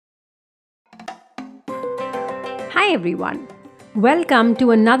Hi everyone. Welcome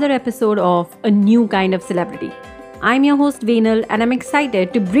to another episode of A New Kind of Celebrity. I'm your host Venal and I'm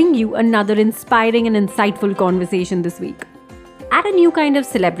excited to bring you another inspiring and insightful conversation this week. At A New Kind of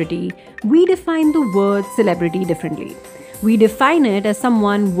Celebrity, we define the word celebrity differently. We define it as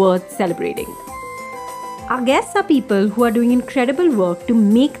someone worth celebrating. Our guests are people who are doing incredible work to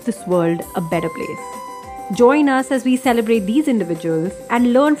make this world a better place. Join us as we celebrate these individuals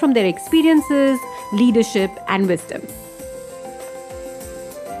and learn from their experiences, leadership, and wisdom.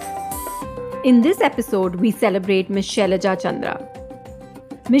 In this episode, we celebrate Ms. SHAILAJA Chandra.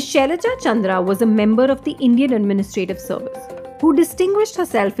 Ms. SHAILAJA Chandra was a member of the Indian Administrative Service who distinguished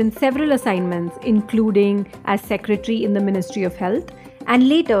herself in several assignments, including as Secretary in the Ministry of Health and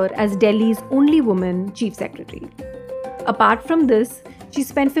later as Delhi's only woman Chief Secretary. Apart from this, she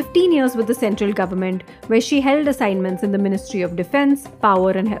spent 15 years with the central government, where she held assignments in the Ministry of Defence,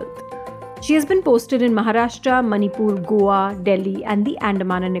 Power and Health. She has been posted in Maharashtra, Manipur, Goa, Delhi and the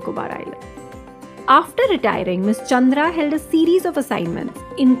Andaman and Nicobar Islands. After retiring, Ms. Chandra held a series of assignments,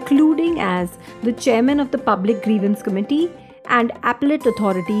 including as the chairman of the Public Grievance Committee and Appellate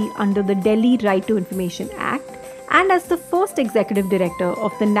Authority under the Delhi Right to Information Act, and as the first executive director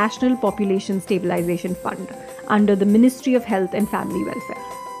of the National Population Stabilization Fund under the Ministry of Health and Family Welfare.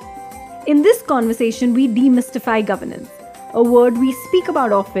 In this conversation, we demystify governance, a word we speak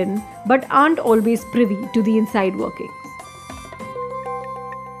about often but aren't always privy to the inside workings.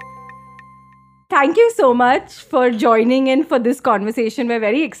 Thank you so much for joining in for this conversation. We're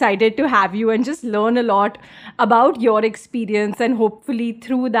very excited to have you and just learn a lot about your experience and hopefully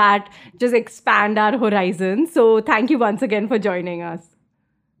through that just expand our horizons. So thank you once again for joining us.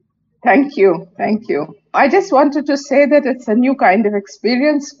 Thank you. Thank you. I just wanted to say that it's a new kind of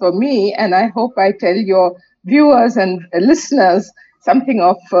experience for me, and I hope I tell your viewers and listeners something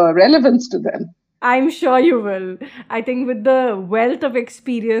of relevance to them. I'm sure you will. I think with the wealth of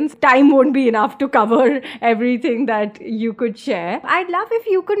experience, time won't be enough to cover everything that you could share. I'd love if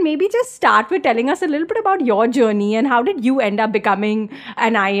you could maybe just start with telling us a little bit about your journey and how did you end up becoming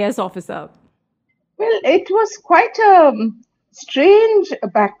an IAS officer? Well, it was quite a strange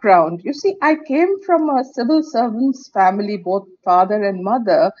background. You see, I came from a civil servants family, both father and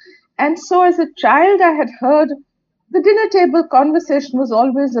mother. And so as a child, I had heard the dinner table conversation was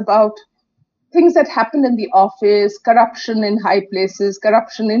always about things that happen in the office, corruption in high places,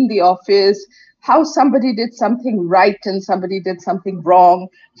 corruption in the office, how somebody did something right and somebody did something wrong.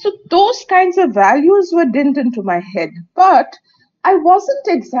 So those kinds of values were dinned into my head. But I wasn't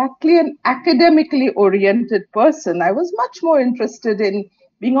exactly an academically oriented person. I was much more interested in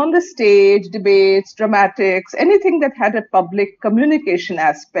being on the stage, debates, dramatics, anything that had a public communication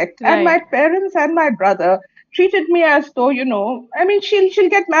aspect. Right. And my parents and my brother treated me as though, she'll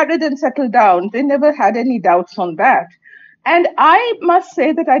get married and settle down. They never had any doubts on that. And I must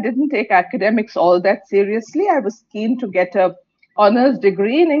say that I didn't take academics all that seriously. I was keen to get a honors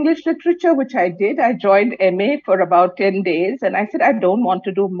degree in English literature, which I did. I joined MA for about 10 days and I said, I don't want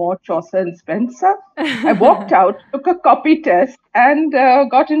to do more Chaucer and Spencer. I walked out, took a copy test and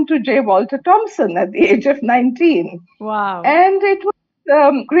got into J. Walter Thompson at the age of 19. Wow. And it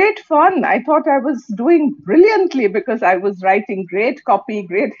was great fun. I thought I was doing brilliantly because I was writing great copy,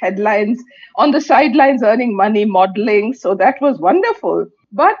 great headlines, on the sidelines earning money, modeling. So that was wonderful.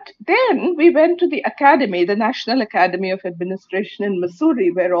 But then we went to the academy, the National Academy of Administration in Missouri,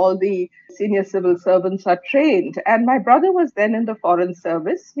 where all the senior civil servants are trained. And my brother was then in the Foreign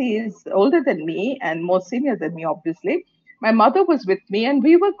Service. He is older than me and more senior than me, obviously. My mother was with me and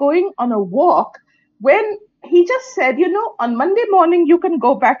we were going on a walk when he just said, on Monday morning, you can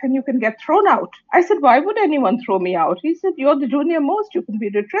go back and you can get thrown out. I said, why would anyone throw me out? He said, you're the junior most, you can be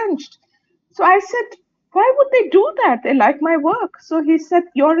retrenched. So I said, why would they do that? They like my work. So he said,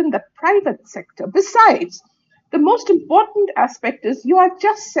 you're in the private sector. Besides, the most important aspect is you are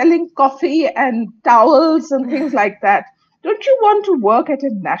just selling coffee and towels and things like that. Don't you want to work at a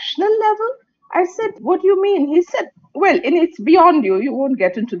national level? I said, what do you mean? He said, well, and it's beyond you. You won't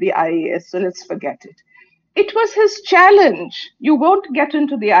get into the IAS, so let's forget it. It was his challenge. You won't get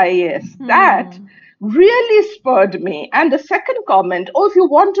into the IAS. That really spurred me. And the second comment, if you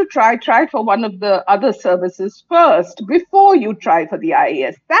want to try for one of the other services first before you try for the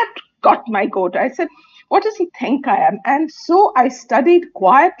IAS. That got my goat. I said, what does he think I am? And so I studied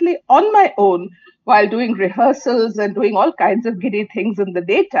quietly on my own while doing rehearsals and doing all kinds of giddy things in the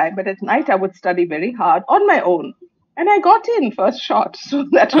daytime. But at night, I would study very hard on my own. And I got in first shot. So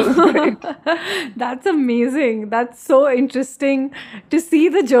that was great. That's amazing. That's so interesting to see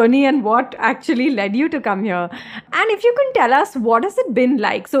the journey and what actually led you to come here. And if you can tell us, what has it been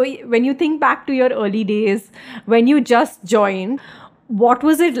like? So, when you think back to your early days, when you just joined, what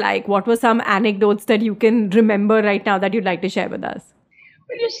was it like? What were some anecdotes that you can remember right now that you'd like to share with us?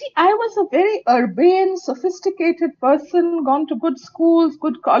 Well, you see, I was a very urbane, sophisticated person, gone to good schools,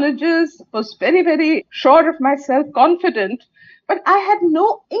 good colleges, was very, very sure of myself, confident. But I had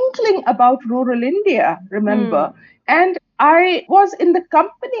no inkling about rural India, remember? And I was in the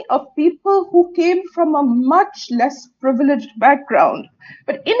company of people who came from a much less privileged background.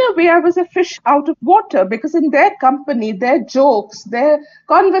 But in a way, I was a fish out of water because in their company, their jokes, their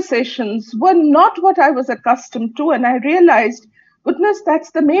conversations were not what I was accustomed to. And I realized, goodness,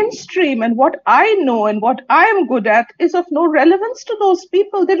 that's the mainstream. And what I know and what I am good at is of no relevance to those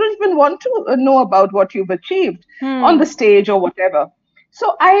people. They don't even want to know about what you've achieved on the stage or whatever.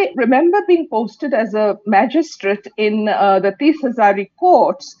 So I remember being posted as a magistrate in the 30,000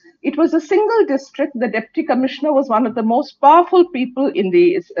 courts. It was a single district. The deputy commissioner was one of the most powerful people in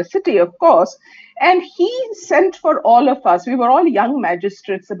the city, of course. And he sent for all of us. We were all young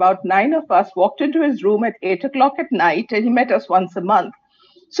magistrates. About 9 of us walked into his room at 8 o'clock at night, and he met us once a month.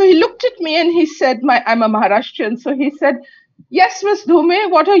 So he looked at me and he said, I'm a Maharashtrian. So he said, yes, Miss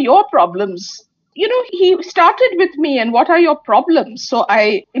Dhume, what are your problems? He started with me, and what are your problems? So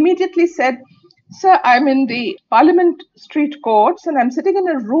I immediately said, sir, I'm in the Parliament Street courts, and I'm sitting in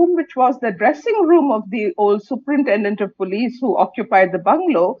a room which was the dressing room of the old superintendent of police who occupied the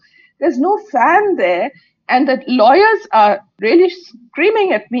bungalow. There's no fan there. And the lawyers are really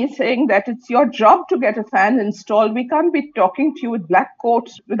screaming at me, saying that it's your job to get a fan installed. We can't be talking to you with black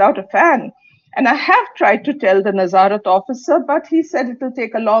coats without a fan. And I have tried to tell the Nazarat officer, but he said it will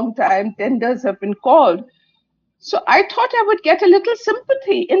take a long time. Tenders have been called. So I thought I would get a little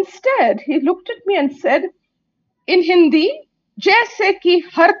sympathy. Instead, he looked at me and said in Hindi, जैसे कि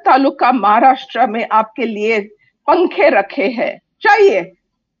हर तालुका महाराष्ट्र में आपके लिए पंखे रखे हैं, चाहिए.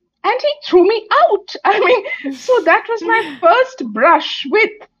 And he threw me out. I mean, so that was my first brush with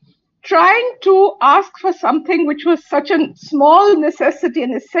trying to ask for something which was such a small necessity,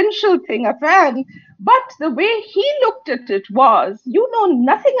 an essential thing, a fan. But the way he looked at it was, you know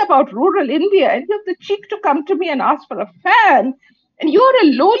nothing about rural India, and you have the cheek to come to me and ask for a fan. And you're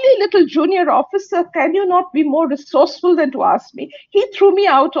a lowly little junior officer. Can you not be more resourceful than to ask me? He threw me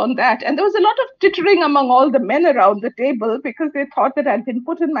out on that. And there was a lot of tittering among all the men around the table because they thought that I'd been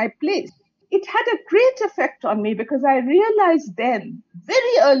put in my place. It had a great effect on me because I realized then,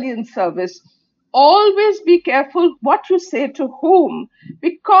 very early in service, always be careful what you say to whom,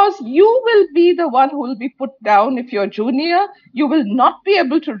 because you will be the one who will be put down if you're junior. You will not be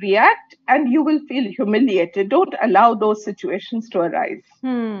able to react and you will feel humiliated. Don't allow those situations to arise.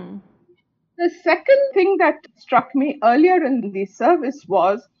 The second thing that struck me earlier in the service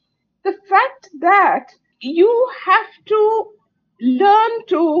was the fact that you have to learn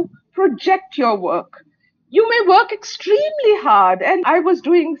to project your work. You may work extremely hard. And I was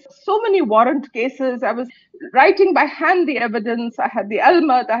doing so many warrant cases. I was writing by hand the evidence. I had the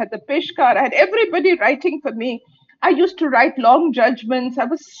Almat, I had the Peshkar, I had everybody writing for me. I used to write long judgments. I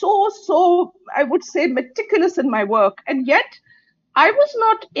was so, I would say, meticulous in my work. And yet, I was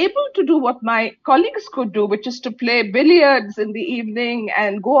not able to do what my colleagues could do, which is to play billiards in the evening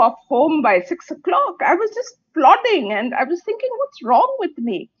and go off home by 6 o'clock. I was just plodding and I was thinking, what's wrong with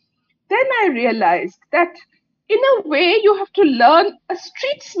me? Then I realized that in a way, you have to learn a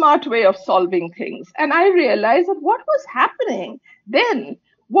street smart way of solving things. And I realized that what was happening then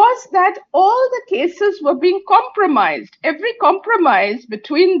was that all the cases were being compromised. Every compromise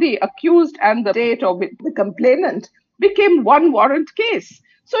between the accused and the state or with the complainant became one warrant case.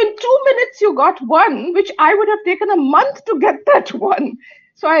 So in 2 minutes, you got one, which I would have taken a month to get that one.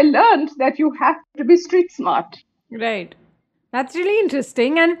 So I learned that you have to be street smart. Right. That's really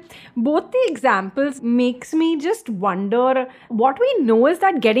interesting. And both the examples makes me just wonder, what we know is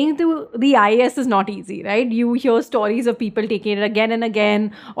that getting to the IAS is not easy, right? You hear stories of people taking it again and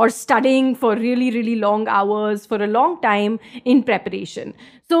again or studying for really, really long hours for a long time in preparation.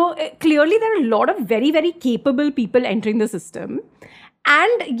 So clearly there are a lot of very, very capable people entering the system.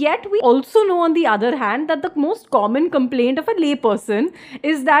 And yet we also know, on the other hand, that the most common complaint of a layperson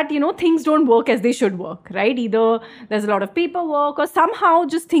is that, things don't work as they should work, right? Either there's a lot of paperwork or somehow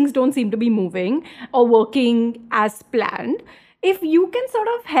just things don't seem to be moving or working as planned. If you can sort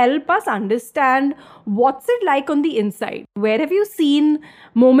of help us understand what's it like on the inside, where have you seen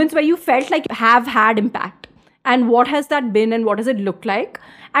moments where you felt like you have had impact? And what has that been and what does it look like?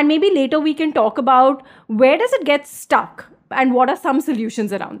 And maybe later we can talk about where does it get stuck and what are some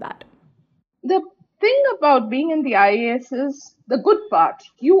solutions around that. The thing about being in the IAS is the good part.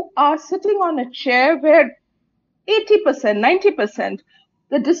 You are sitting on a chair where 80%, 90%,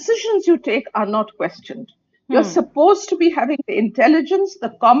 the decisions you take are not questioned. You're supposed to be having the intelligence,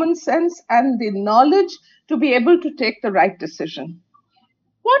 the common sense, and the knowledge to be able to take the right decision.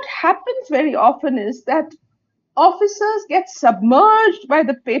 What happens very often is that officers get submerged by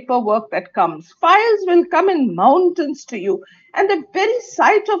the paperwork that comes. Files will come in mountains to you, and the very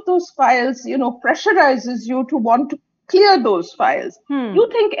sight of those files, pressurizes you to want to clear those files. You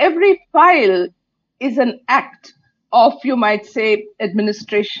think every file is an act of, you might say,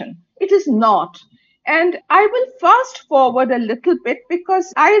 administration. It is not. And I will fast forward a little bit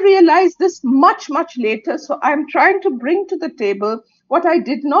because I realized this much, much later. So I'm trying to bring to the table what I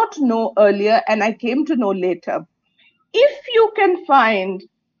did not know earlier and I came to know later. If you can find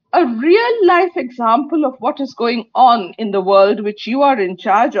a real life example of what is going on in the world, which you are in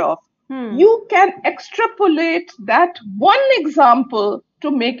charge of, you can extrapolate that one example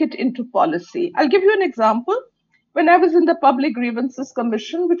to make it into policy. I'll give you an example. When I was in the Public Grievances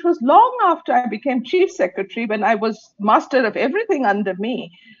Commission, which was long after I became Chief Secretary, when I was master of everything under me,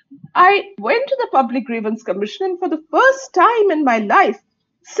 I went to the Public Grievance Commission, and for the first time in my life,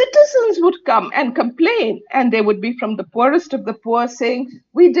 citizens would come and complain, and they would be from the poorest of the poor, saying,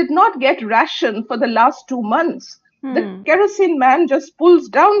 we did not get ration for the last 2 months. The kerosene man just pulls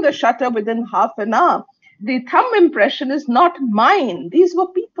down the shutter within half an hour. The thumb impression is not mine. These were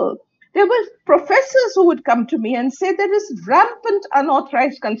people. There were professors who would come to me and say there is rampant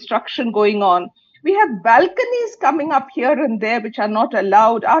unauthorized construction going on. We have balconies coming up here and there which are not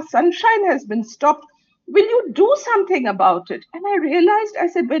allowed. Our sunshine has been stopped. Will you do something about it? And I realized, I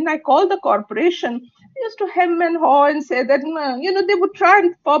said, when I called the corporation, they used to hem and haw and say that, they would try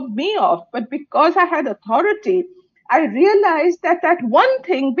and fob me off. But because I had authority, I realized that that one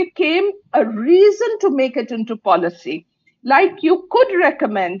thing became a reason to make it into policy. Like you could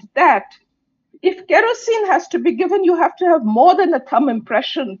recommend that if kerosene has to be given, you have to have more than a thumb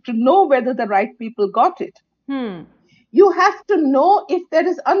impression to know whether the right people got it. You have to know if there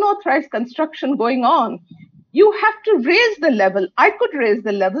is unauthorized construction going on. You have to raise the level. I could raise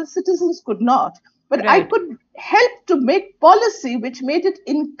the level, citizens could not. But I could help to make policy which made it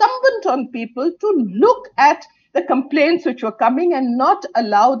incumbent on people to look at the complaints which were coming and not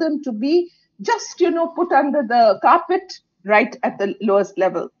allow them to be just, put under the carpet right at the lowest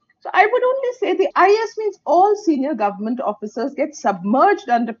level. So I would only say the IS means all senior government officers get submerged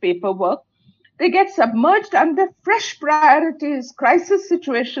under paperwork. They get submerged under fresh priorities, crisis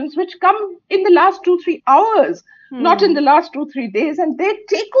situations, which come in the last 2-3 hours, not in the last 2-3 days, and they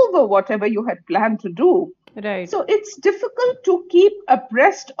take over whatever you had planned to do. Right. So it's difficult to keep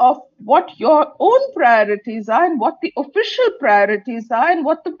abreast of what your own priorities are and what the official priorities are and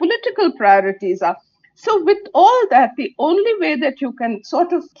what the political priorities are. So with all that, the only way that you can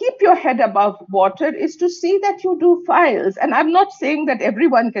sort of keep your head above water is to see that you do files. And I'm not saying that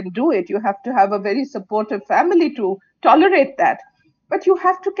everyone can do it. You have to have a very supportive family to tolerate that. But you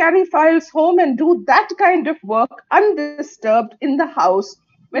have to carry files home and do that kind of work undisturbed in the house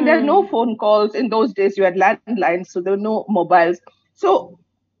when there are no phone calls. In those days, you had landlines, so there were no mobiles. So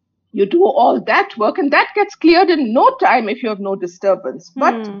you do all that work and that gets cleared in no time if you have no disturbance.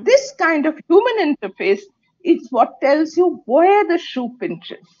 But this kind of human interface is what tells you where the shoe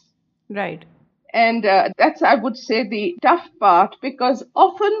pinches. Right. And that's, I would say, the tough part, because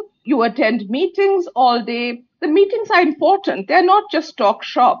often you attend meetings all day. The meetings are important. They're not just talk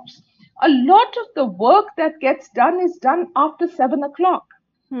shops. A lot of the work that gets done is done after 7 o'clock.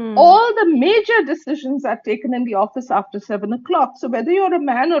 All the major decisions are taken in the office after 7 o'clock. So whether you're a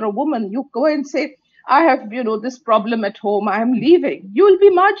man or a woman, you go and say, I have, this problem at home, I am leaving. You will be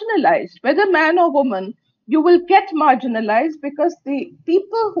marginalized. Whether man or woman, you will get marginalized because the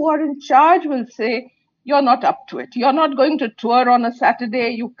people who are in charge will say, you're not up to it. You're not going to tour on a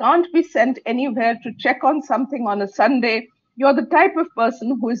Saturday. You can't be sent anywhere to check on something on a Sunday. You're the type of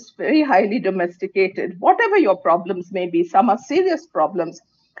person who is very highly domesticated. Whatever your problems may be, some are serious problems.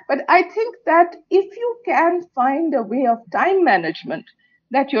 But I think that if you can find a way of time management,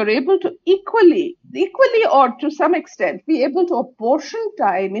 that you're able to equally or to some extent be able to apportion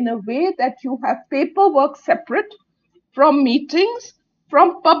time in a way that you have paperwork separate from meetings,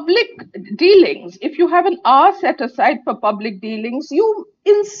 from public dealings. If you have an hour set aside for public dealings, you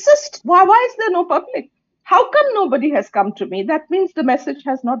insist, why is there no public? How come nobody has come to me? That means the message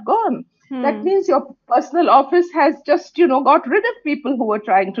has not gone. That means your personal office has just, got rid of people who were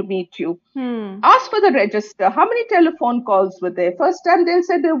trying to meet you. Ask for the register. How many telephone calls were there? First time they'll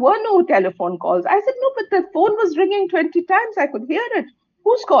say there were no telephone calls. I said, no, but the phone was ringing 20 times. I could hear it.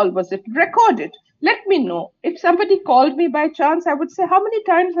 Whose call was it? Record it. Let me know. If somebody called me by chance, I would say, how many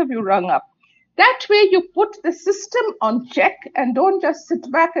times have you rung up? That way you put the system on check and don't just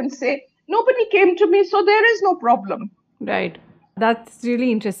sit back and say, nobody came to me, so there is no problem. Right. That's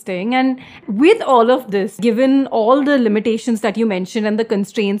really interesting. And with all of this, given all the limitations that you mentioned and the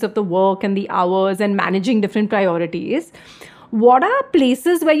constraints of the work and the hours and managing different priorities, what are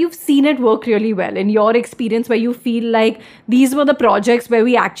places where you've seen it work really well in your experience, where you feel like these were the projects where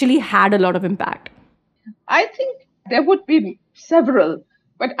we actually had a lot of impact? I think there would be several,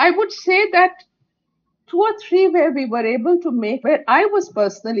 but I would say that 2 or 3 where we were able to make, where I was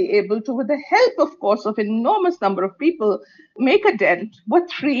personally able to, with the help, of course, of enormous number of people, make a dent, were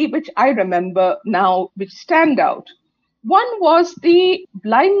 3 which I remember now, which stand out. One was the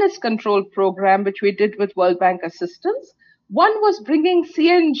blindness control program, which we did with World Bank assistance. One was bringing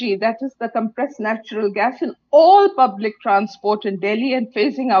CNG, that is the compressed natural gas, in all public transport in Delhi and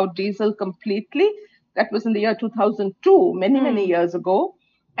phasing out diesel completely. That was in the year 2002, many years ago.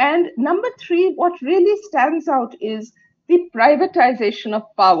 And number 3, what really stands out is the privatization of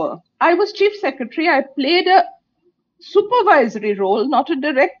power. I was chief secretary. I played a supervisory role, not a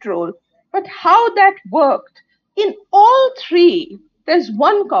direct role. But how that worked, in all 3, there's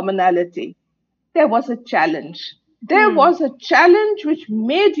one commonality. There was a challenge. There was a challenge which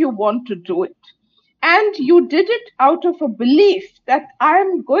made you want to do it. And you did it out of a belief that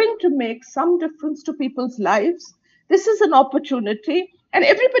I'm going to make some difference to people's lives. This is an opportunity. And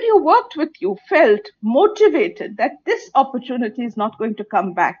everybody who worked with you felt motivated that this opportunity is not going to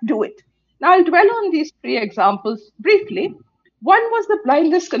come back. Do it. Now, I'll dwell on these 3 examples briefly. One was the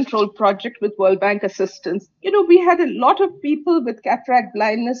blindness control project with World Bank assistance. We had a lot of people with cataract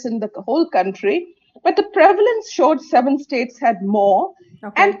blindness in the whole country, but the prevalence showed 7 states had more.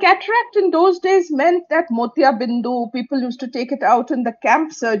 Okay. And cataract in those days meant that motia bindu, people used to take it out in the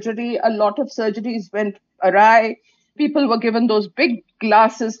camp surgery. A lot of surgeries went awry. People were given those big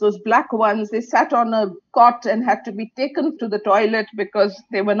glasses, those black ones. They sat on a cot and had to be taken to the toilet because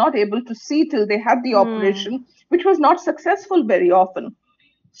they were not able to see till they had the operation, which was not successful very often.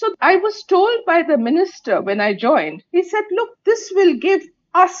 So I was told by the minister when I joined, he said, look, this will give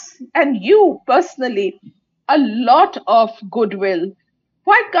us and you personally a lot of goodwill.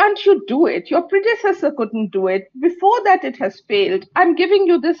 Why can't you do it? Your predecessor couldn't do it. Before that, it has failed. I'm giving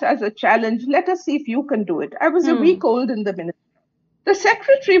you this as a challenge. Let us see if you can do it. I was a week old in the ministry. The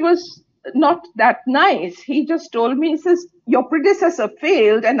secretary was not that nice. He just told me, he says, your predecessor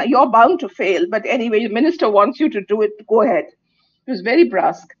failed and you're bound to fail. But anyway, the minister wants you to do it. Go ahead. He was very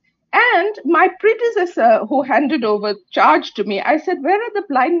brusque. And my predecessor who handed over charge to me, I said, where are the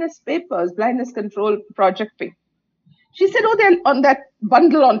blindness papers, blindness control project papers? She said, oh, they're on that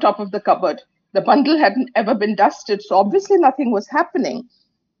bundle on top of the cupboard. The bundle hadn't ever been dusted, so obviously nothing was happening.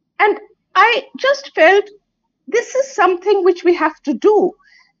 And I just felt this is something which we have to do.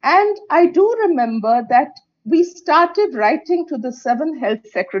 And I do remember that we started writing to the 7 health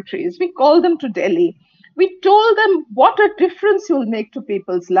secretaries. We called them to Delhi. We told them what a difference you'll make to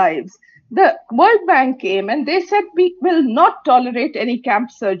people's lives. The World Bank came and they said, we will not tolerate any camp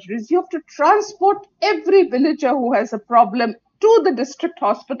surgeries. You have to transport every villager who has a problem to the district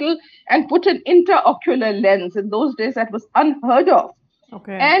hospital and put an intraocular lens. In those days, that was unheard of.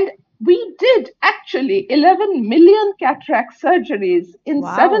 Okay. And we did actually 11 million cataract surgeries in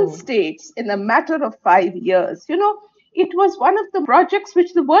 7 states in a matter of 5 years. It was one of the projects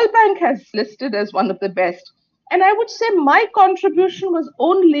which the World Bank has listed as one of the best. And I would say my contribution was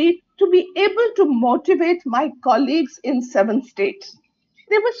only to be able to motivate my colleagues in 7 states.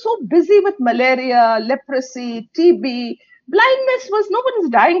 They were so busy with malaria, leprosy, TB. Blindness was, no one is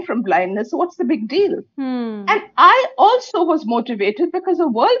dying from blindness. So what's the big deal? And I also was motivated because a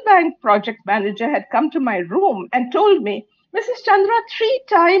World Bank project manager had come to my room and told me, Mrs. Chandra, 3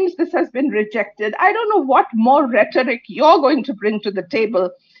 times this has been rejected. I don't know what more rhetoric you're going to bring to the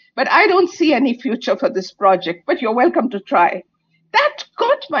table, but I don't see any future for this project, but you're welcome to try. That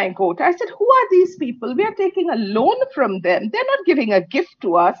got my goat. I said, who are these people? We are taking a loan from them. They're not giving a gift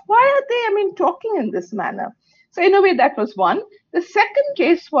to us. Why are they, talking in this manner? So in a way, that was one. The second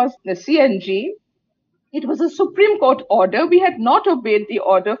case was the CNG. It was a Supreme Court order. We had not obeyed the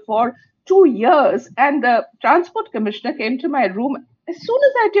order for 2 years. And the Transport Commissioner came to my room as soon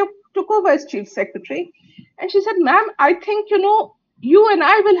as I took over as Chief Secretary. And she said, ma'am, I think, you and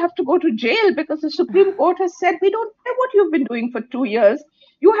I will have to go to jail because the Supreme Court has said, we don't care what you've been doing for 2 years.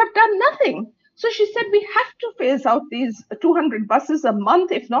 You have done nothing. So she said, we have to phase out these 200 buses a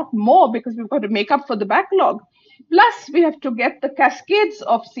month, if not more, because we've got to make up for the backlog. Plus, we have to get the cascades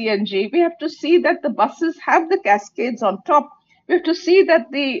of CNG. We have to see that the buses have the cascades on top. We have to see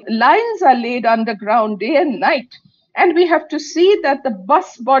that the lines are laid underground day and night. And we have to see that the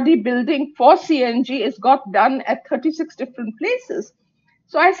bus body building for CNG is got done at 36 different places.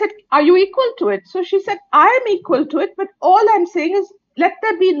 So I said, are you equal to it? So she said, I am equal to it, but all I'm saying is let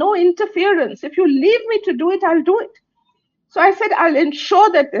there be no interference. If you leave me to do it, I'll do it. So I said, I'll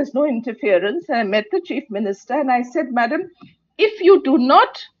ensure that there's no interference. And I met the chief minister and I said, Madam, if you do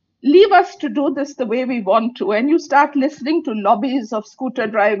not leave us to do this the way we want to, and you start listening to lobbies of scooter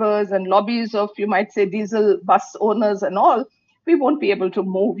drivers and lobbies of, you might say, diesel bus owners and all, we won't be able to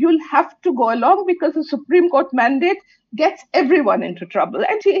move. You'll have to go along because the Supreme Court mandate gets everyone into trouble.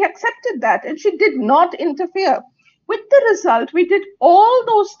 And she accepted that and she did not interfere. With the result, we did all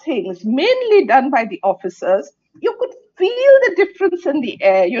those things, mainly done by the officers. You could feel the difference in the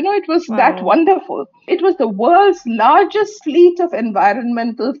air. It was that wonderful. It was the world's largest fleet of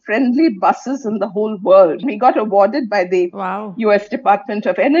environmental friendly buses in the whole world. We got awarded by the US Department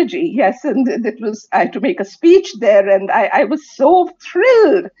of Energy. Yes, and I had to make a speech there and I was so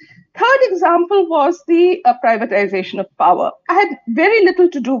thrilled. Third example was the privatization of power. I had very little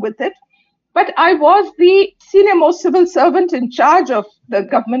to do with it, but I was the senior most civil servant in charge of the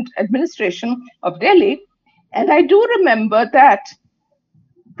government administration of Delhi. And I do remember that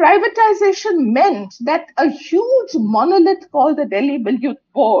privatization meant that a huge monolith called the Delhi Vidyut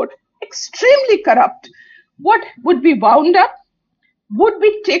Board, extremely corrupt, what would be wound up, would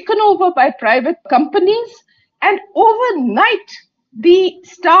be taken over by private companies, and overnight the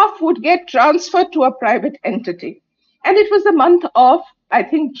staff would get transferred to a private entity. And it was the month of, I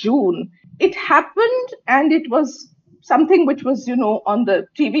think, June. It happened and it was something which was, on the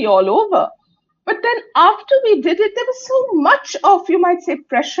TV all over. But then after we did it, there was so much of, you might say,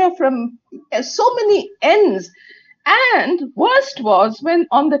 pressure from so many ends. And worst was when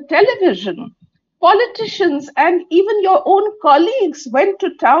on the television, politicians and even your own colleagues went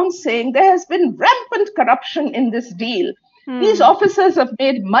to town saying there has been rampant corruption in this deal. These officers have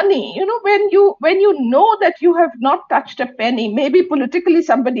made money. When you know that you have not touched a penny, maybe politically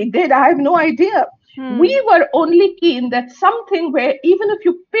somebody did, I have no idea. We were only keen that something where even if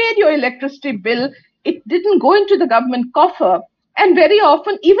you paid your electricity bill, it didn't go into the government coffer. And very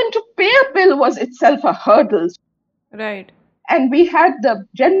often, even to pay a bill was itself a hurdle. Right. And we had the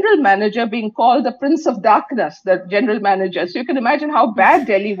general manager being called the Prince of Darkness, the general manager. So you can imagine how bad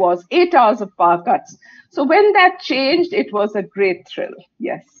Delhi was, 8 hours of power cuts. So when that changed, it was a great thrill.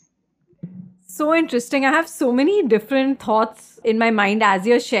 Yes. So interesting. I have so many different thoughts in my mind as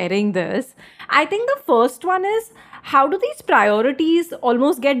you're sharing this. I think the first one is, how do these priorities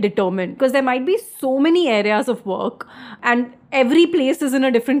almost get determined? Because there might be so many areas of work and every place is in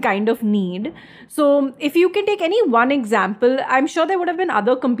a different kind of need. So if you can take any one example, I'm sure there would have been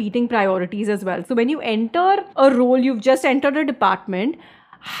other competing priorities as well. So when you enter a role, you've just entered a department,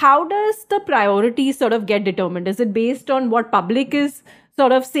 how does the priorities sort of get determined? Is it based on what public is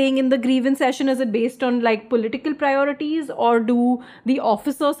sort of saying in the grievance session? Is it based on like political priorities, or do the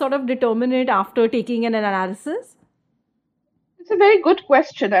officers sort of determine it after taking an analysis? It's a very good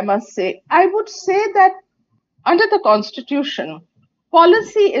question, I must say. I would say that under the Constitution,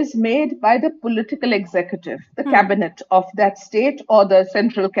 policy is made by the political executive, the cabinet of that state or the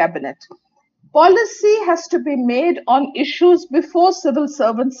central cabinet. Policy has to be made on issues before civil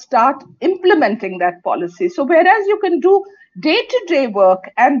servants start implementing that policy. So whereas you can do day-to-day work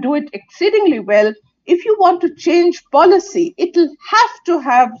and do it exceedingly well, if you want to change policy, it'll have to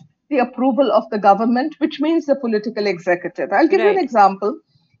have the approval of the government, which means the political executive. I'll give you an example.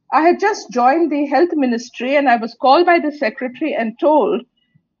 I had just joined the health ministry and I was called by the secretary and told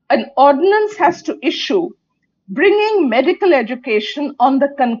an ordinance has to issue bringing medical education on the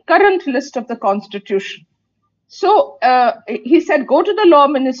concurrent list of the Constitution. So he said, go to the law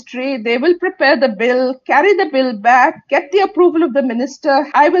ministry, they will prepare the bill, carry the bill back, get the approval of the minister.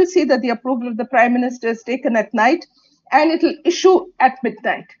 I will see that the approval of the prime minister is taken at night and it will issue at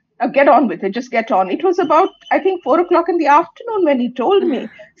midnight. Get on with it, just get on. It was about, I think, 4 o'clock in the afternoon when he told me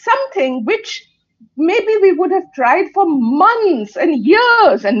something which maybe we would have tried for months and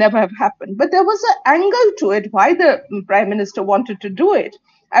years and never have happened. But there was an angle to it, why the prime minister wanted to do it.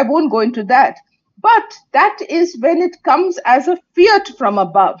 I won't go into that. But that is when it comes as a fiat from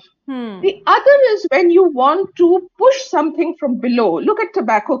above. The other is when you want to push something from below. Look at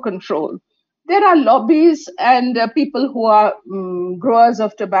tobacco control. There are lobbies and people who are growers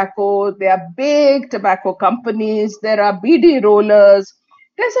of tobacco. There are big tobacco companies. There are BD rollers.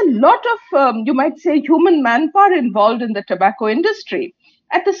 There's a lot of, you might say, human manpower involved in the tobacco industry.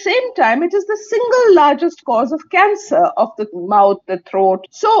 At the same time, it is the single largest cause of cancer of the mouth, the throat.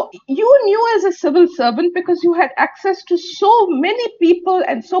 So you knew as a civil servant, because you had access to so many people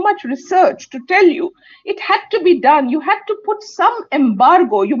and so much research to tell you, it had to be done. You had to put some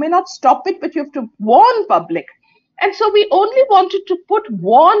embargo. You may not stop it, but you have to warn public. And so we only wanted to put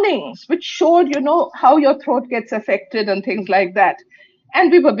warnings which showed, how your throat gets affected and things like that. And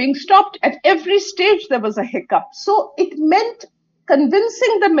we were being stopped at every stage. There was a hiccup. So it meant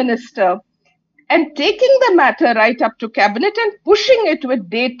convincing the minister and taking the matter right up to cabinet and pushing it with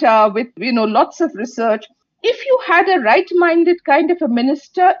data, with lots of research. If you had a right-minded kind of a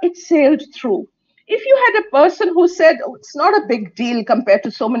minister, it sailed through. If you had a person who said, oh, it's not a big deal compared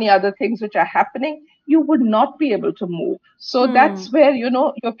to so many other things which are happening, you would not be able to move. So that's where, you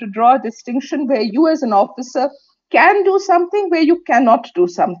have to draw a distinction where you as an officer can do something, where you cannot do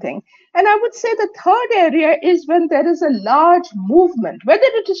something. And I would say the third area is when there is a large movement, whether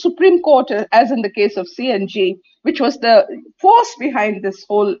it is Supreme Court, as in the case of CNG, which was the force behind this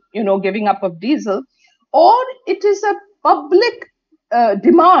whole, giving up of diesel, or it is a public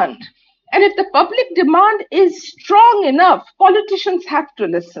demand. And if the public demand is strong enough, politicians have to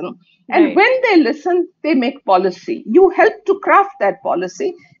listen. And Right. when they listen, they make policy. You help to craft that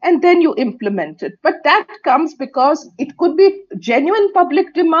policy and then you implement it. But that comes because it could be genuine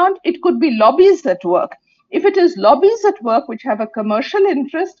public demand. It could be lobbies at work. If it is lobbies at work which have a commercial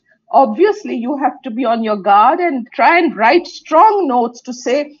interest, obviously you have to be on your guard and try and write strong notes to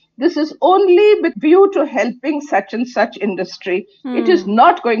say, this is only with view to helping such and such industry. It is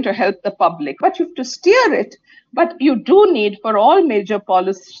not going to help the public, but you have to steer it. But you do need, for all major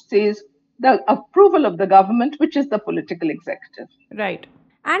policies, the approval of the government, which is the political executive. Right.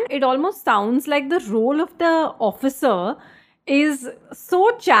 And it almost sounds like the role of the officer is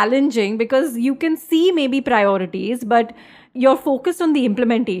so challenging because you can see maybe priorities, but you're focused on the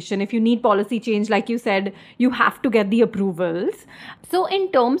implementation. If you need policy change, like you said, you have to get the approvals. So,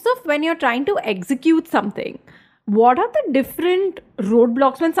 in terms of when you're trying to execute something, what are the different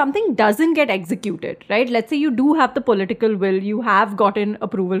roadblocks when something doesn't get executed, right? Let's say you do have the political will, you have gotten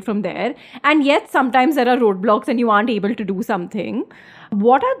approval from there, and yet sometimes there are roadblocks and you aren't able to do something.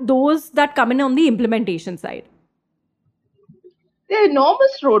 What are those that come in on the implementation side? There are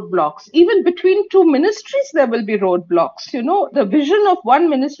enormous roadblocks. Even between two ministries, there will be roadblocks. The vision of one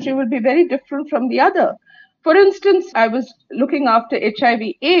ministry will be very different from the other. For instance, I was looking after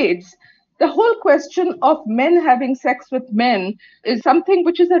HIV/AIDS. The whole question of men having sex with men is something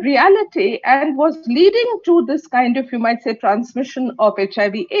which is a reality and was leading to this kind of, you might say, transmission of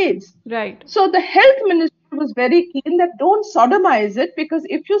HIV/AIDS. Right. So the health ministry was very keen that don't sodomize it, because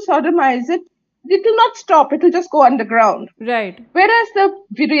if you sodomize it, it will not stop. It will just go underground. Right. Whereas the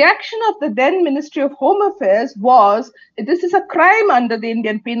reaction of the then Ministry of Home Affairs was, this is a crime under the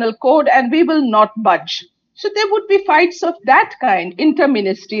Indian Penal Code and we will not budge. So there would be fights of that kind,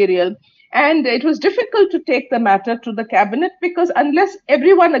 interministerial. And it was difficult to take the matter to the cabinet because unless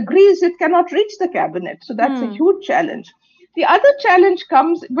everyone agrees, it cannot reach the cabinet. So that's a huge challenge. The other challenge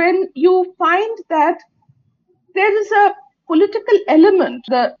comes when you find that there is a political element.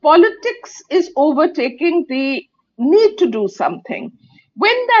 The politics is overtaking the need to do something.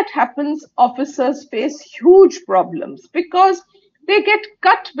 When that happens, officers face huge problems because they get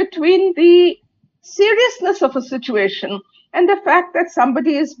cut between the seriousness of a situation and the fact that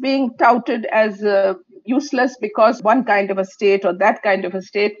somebody is being touted as useless because one kind of a state or that kind of a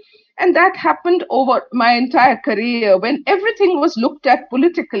state. And that happened over my entire career when everything was looked at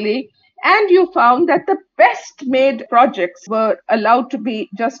politically. And you found that the best made projects were allowed to be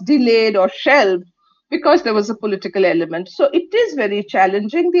just delayed or shelved because there was a political element. So it is very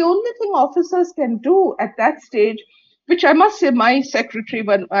challenging. The only thing officers can do at that stage, which I must say my secretary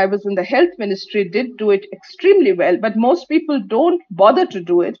when I was in the health ministry did do it extremely well, but most people don't bother to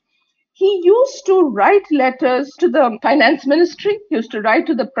do it. He used to write letters to the finance ministry, he used to write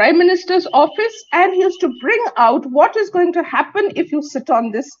to the prime minister's office, and he used to bring out what is going to happen if you sit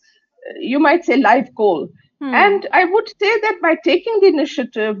on this, you might say, live coal. And I would say that by taking the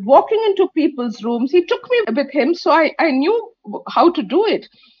initiative, walking into people's rooms, he took me with him, so I knew how to do it.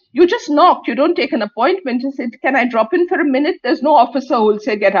 You just knock, you don't take an appointment. You say, can I drop in for a minute? There's no officer who will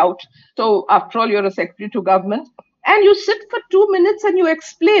say, get out. So after all, you're a secretary to government. And you sit for 2 minutes and you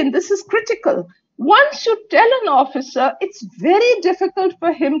explain, this is critical. Once you tell an officer, it's very difficult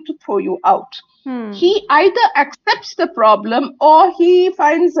for him to throw you out. He either accepts the problem or he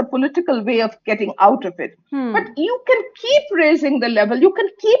finds a political way of getting out of it. But you can keep raising the level. You can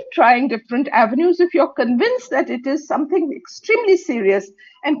keep trying different avenues if you're convinced that it is something extremely serious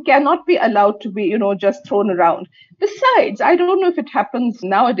and cannot be allowed to be, just thrown around. Besides, I don't know if it happens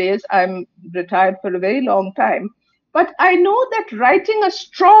nowadays. I'm retired for a very long time. But I know that writing a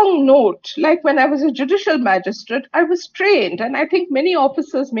strong note, like when I was a judicial magistrate, I was trained, and I think many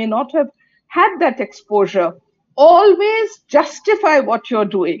officers may not have had that exposure. Always justify what you're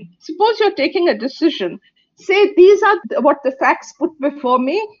doing. Suppose you're taking a decision. Say, these are what the facts put before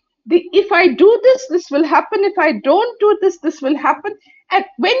me. If I do this, this will happen. If I don't do this, this will happen. And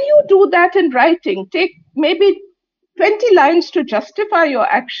when you do that in writing, take maybe 20 lines to justify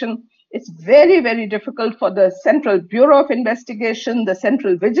your action. It's very, very difficult for the Central Bureau of Investigation, the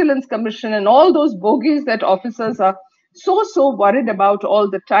Central Vigilance Commission, and all those bogies that officers are so worried about all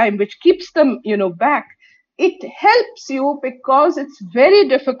the time, which keeps them, back. It helps you because it's very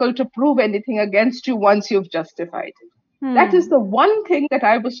difficult to prove anything against you once you've justified it. That is the one thing that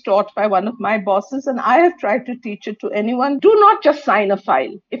I was taught by one of my bosses, and I have tried to teach it to anyone. Do not just sign a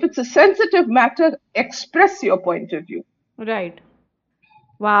file. If it's a sensitive matter, express your point of view. Right.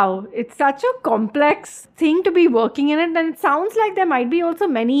 Wow, it's such a complex thing to be working in it, and it sounds like there might be also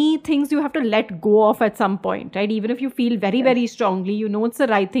many things you have to let go of at some point, right? Even if you feel very, very strongly, it's the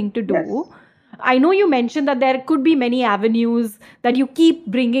right thing to do. Yes. I know you mentioned that there could be many avenues that you keep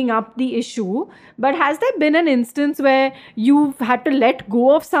bringing up the issue, but has there been an instance where you've had to let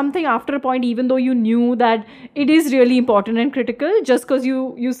go of something after a point, even though you knew that it is really important and critical, just because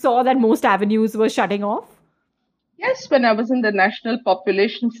you saw that most avenues were shutting off? Yes, when I was in the National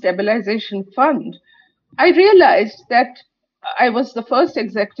Population Stabilization Fund, I realized that I was the first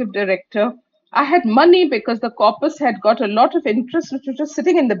executive director. I had money because the corpus had got a lot of interest, which was just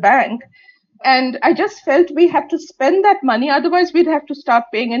sitting in the bank. And I just felt we had to spend that money. Otherwise, we'd have to start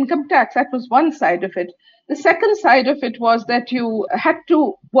paying income tax. That was one side of it. The second side of it was that you had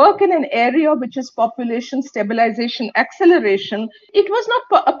to work in an area which is population stabilization acceleration. It was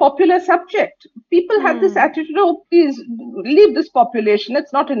not a popular subject. People had this attitude, oh, please leave this population.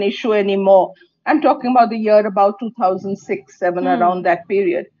 It's not an issue anymore. I'm talking about the year about 2006, 7, around that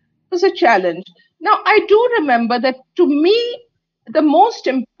period. It was a challenge. Now, I do remember that to me, the most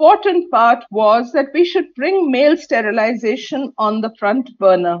important part was that we should bring male sterilization on the front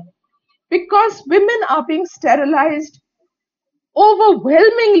burner, because women are being sterilized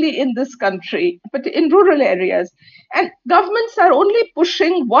overwhelmingly in this country, but in rural areas. And governments are only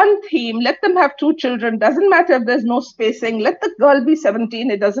pushing one theme: let them have 2 children. Doesn't matter if there's no spacing. Let the girl be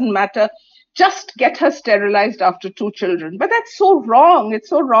 17. It doesn't matter. Just get her sterilized after 2 children. But that's so wrong. It's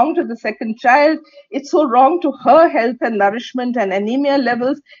so wrong to the second child. It's so wrong to her health and nourishment and anemia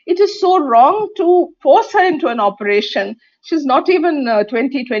levels. It is so wrong to force her into an operation. She's not even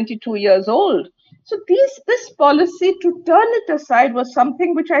 20, 22 years old. So this policy to turn it aside was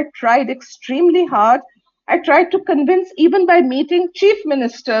something which I tried extremely hard. I tried to convince even by meeting chief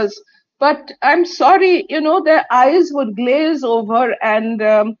ministers. But I'm sorry, their eyes would glaze over,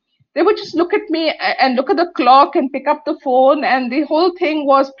 and they would just look at me and look at the clock and pick up the phone, and the whole thing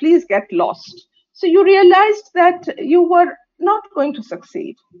was, please get lost. So you realized that you were not going to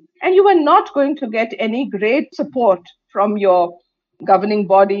succeed, and you were not going to get any great support from your governing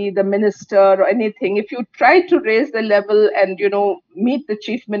body, the minister, or anything. If you try to raise the level and, meet the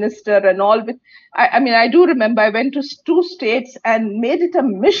chief minister and all, I do remember I went to 2 states and made it a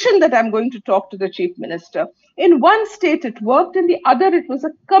mission that I'm going to talk to the chief minister. In one state it worked, in the other it was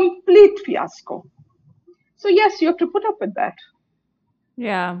a complete fiasco. So yes, you have to put up with that.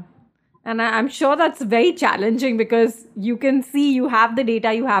 Yeah. And I'm sure that's very challenging, because you can see you have the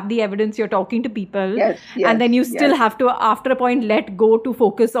data, you have the evidence, you're talking to people. Yes, and then you still have to, after a point, let go to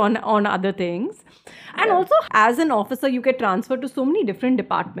focus on other things. And also, as an officer, you get transferred to so many different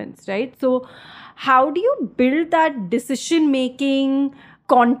departments, right? So how do you build that decision-making,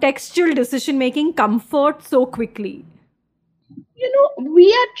 contextual decision-making comfort so quickly?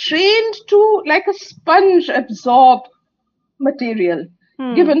 We are trained to, like a sponge, absorb material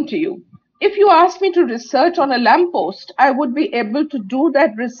given to you. If you ask me to research on a lamppost, I would be able to do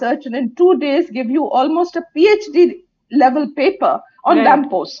that research and in 2 days give you almost a PhD level paper on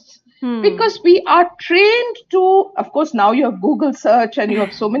lampposts. Because we are trained to, of course, now you have Google search and you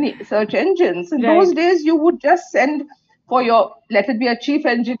have so many search engines. In those days, you would just send for let it be a chief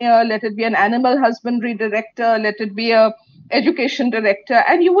engineer, let it be an animal husbandry director, let it be a education director,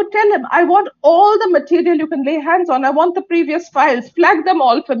 and you would tell him, I want all the material you can lay hands on. I want the previous files. Flag them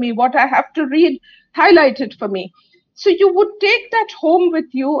all for me. What I have to read, highlight it for me. So you would take that home with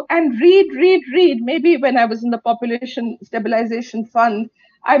you and read. Maybe when I was in the Population Stabilization Fund,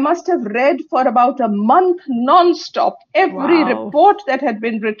 I must have read for about a month non-stop, every Wow. report that had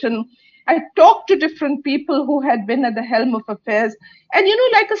been written. I talked to different people who had been at the helm of affairs. And,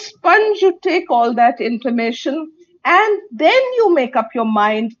 like a sponge, you take all that information and then you make up your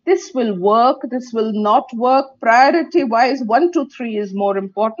mind. This will work, this will not work. Priority wise, 1, 2, 3 is more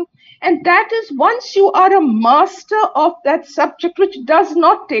important. And that is once you are a master of that subject, which does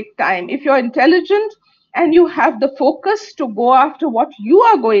not take time. If you're intelligent and you have the focus to go after what you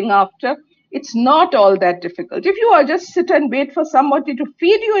are going after, it's not all that difficult. If you are just sit and wait for somebody to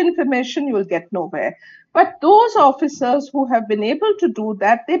feed you information, you will get nowhere. But those officers who have been able to do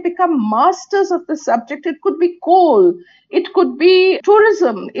that, they become masters of the subject. It could be coal, it could be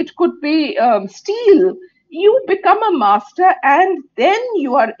tourism, it could be steel. You become a master and then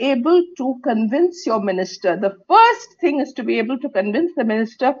you are able to convince your minister. The first thing is to be able to convince the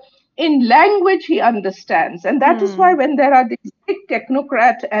minister in language he understands. And that is why when there are these big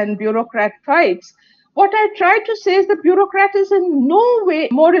technocrat and bureaucrat fights, what I try to say is the bureaucrat is in no way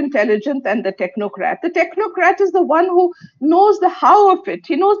more intelligent than the technocrat. The technocrat is the one who knows the how of it.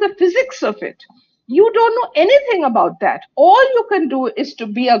 He knows the physics of it. You don't know anything about that. All you can do is to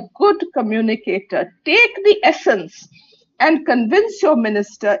be a good communicator. Take the essence and convince your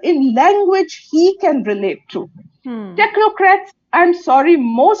minister in language he can relate to. Technocrats, I'm sorry,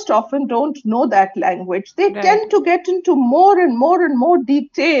 most often don't know that language. They tend to get into more and more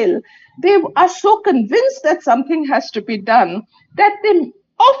detail. They are so convinced that something has to be done that they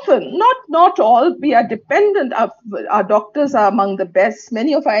often, not all, we are dependent of, our doctors are among the best.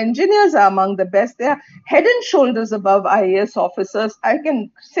 Many of our engineers are among the best. They are head and shoulders above IAS officers. I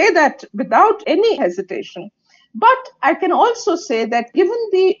can say that without any hesitation. But I can also say that given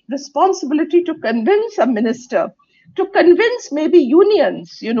the responsibility to convince a minister, to convince maybe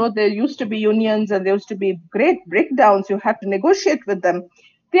unions, there used to be unions and there used to be great breakdowns, you have to negotiate with them.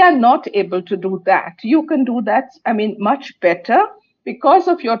 They are not able to do that. You can do that, much better because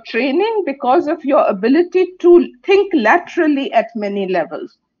of your training, because of your ability to think laterally at many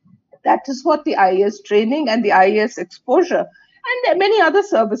levels. That is what the IAS training and the IAS exposure and many other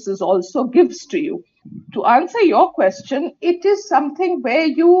services also gives to you. To answer your question, it is something where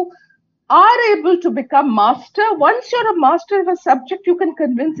you are able to become master. Once you're a master of a subject, you can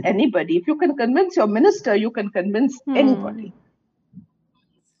convince anybody. If you can convince your minister, you can convince anybody.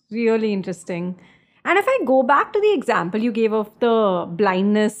 Really interesting. And if I go back to the example you gave of the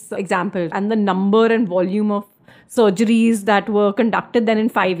blindness example and the number and volume of surgeries that were conducted then in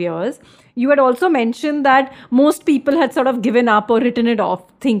 5 years, you had also mentioned that most people had sort of given up or written it off,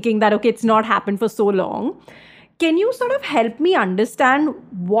 thinking that, okay, it's not happened for so long. Can you sort of help me understand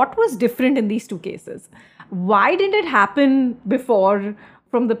what was different in these two cases? Why did it happen before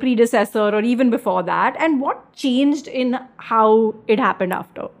from the predecessor or even before that? And what changed in how it happened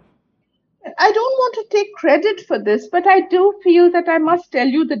after? I don't want to take credit for this, but I do feel that I must tell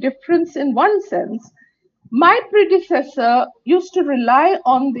you the difference in one sense. My predecessor used to rely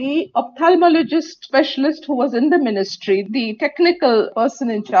on the ophthalmologist specialist who was in the ministry, the technical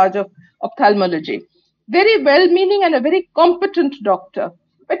person in charge of ophthalmology. Very well meaning and a very competent doctor.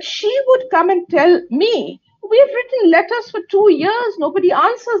 But she would come and tell me, we've written letters for 2 years, nobody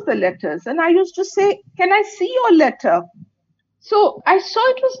answers the letters. And I used to say, can I see your letter? So I saw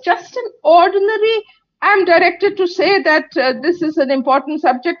it was just an ordinary, I'm directed to say that this is an important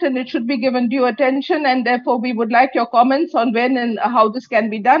subject and it should be given due attention, and therefore we would like your comments on when and how this can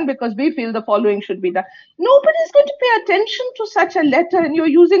be done because we feel the following should be done. Nobody's going to pay attention to such a letter, and you're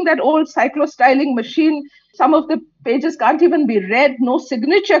using that old cyclostyling machine. Some of the pages can't even be read, no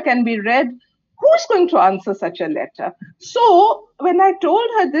signature can be read. Who's going to answer such a letter? So when I told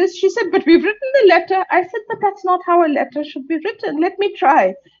her this, she said, but we've written the letter. I said, but that's not how a letter should be written. Let me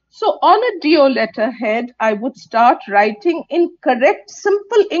try. So on a DO letterhead, I would start writing in correct,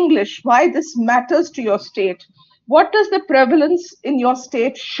 simple English why this matters to your state. What does the prevalence in your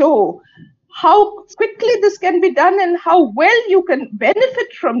state show? How quickly this can be done and how well you can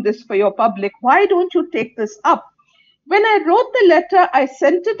benefit from this for your public. Why don't you take this up? When I wrote the letter, I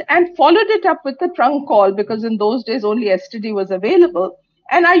sent it and followed it up with a trunk call because in those days only STD was available.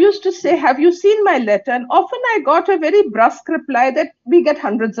 And I used to say, have you seen my letter? And often I got a very brusque reply that we get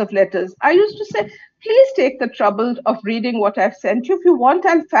hundreds of letters. I used to say, please take the trouble of reading what I've sent you. If you want,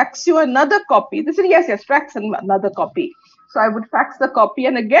 I'll fax you another copy. They said, yes, fax another copy. So I would fax the copy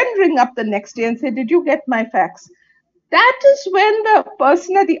and again ring up the next day and say, did you get my fax? That is when the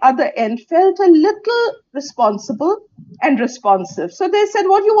person at the other end felt a little responsible and responsive. So they said,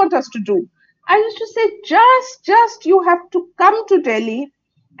 what do you want us to do? I used to say, just you have to come to Delhi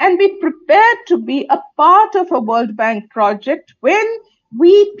and be prepared to be a part of a World Bank project when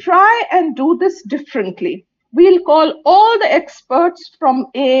we try and do this differently. We'll call all the experts from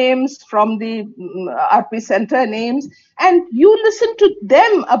AIMS, from the RP Center and AIMS, and you listen to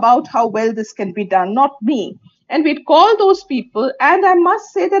them about how well this can be done, not me. And we'd call those people, and I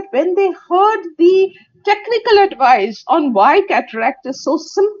must say that when they heard the technical advice on why cataract is so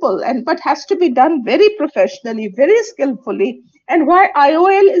simple and but has to be done very professionally, very skillfully, and why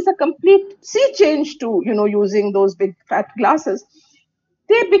IOL is a complete sea change to using those big fat glasses,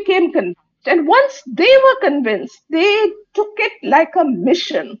 they became convinced. And once they were convinced, they took it like a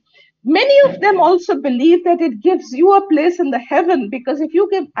mission. Many of them also believe that it gives you a place in the heaven, because if you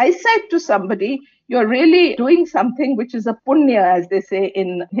give eyesight to somebody, you're really doing something which is a punya, as they say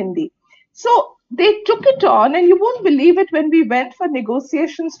in Hindi. So they took it on, and you won't believe it, when we went for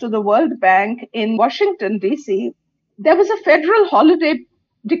negotiations to the World Bank in Washington, D.C., there was a federal holiday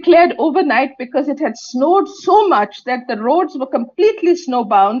declared overnight because it had snowed so much that the roads were completely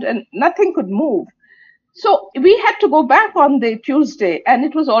snowbound and nothing could move. So we had to go back on the Tuesday, and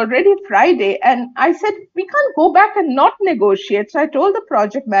it was already Friday. And I said, we can't go back and not negotiate. So I told the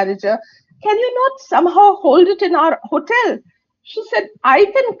project manager, can you not somehow hold it in our hotel? She said, I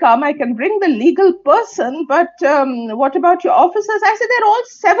can come, I can bring the legal person, but what about your officers? I said, they're all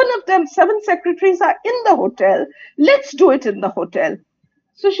seven of them, seven secretaries are in the hotel. Let's do it in the hotel.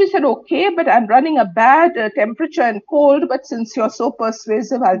 So she said, okay, but I'm running a bad temperature and cold, but since you're so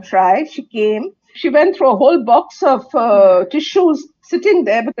persuasive, I'll try. She came. She went through a whole box of tissues sitting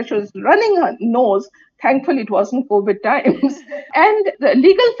there because she was running her nose. Thankfully, it wasn't COVID times. And the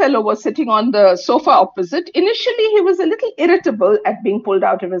legal fellow was sitting on the sofa opposite. Initially, he was a little irritable at being pulled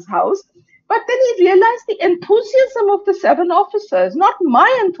out of his house. But then he realized the enthusiasm of the seven officers, not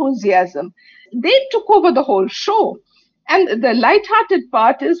my enthusiasm. They took over the whole show. And the light-hearted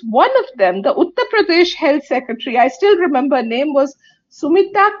part is one of them, the Uttar Pradesh Health Secretary, I still remember her name was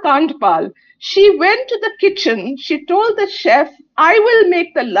Sumita Kandpal. She went to the kitchen. She told the chef, I will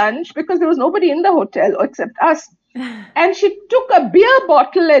make the lunch, because there was nobody in the hotel except us. And she took a beer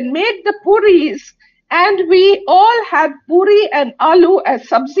bottle and made the puris. And we all had puri and aloo as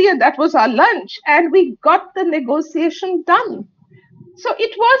sabzi, and that was our lunch. And we got the negotiation done. So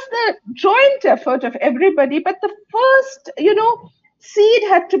it was the joint effort of everybody, but the first, seed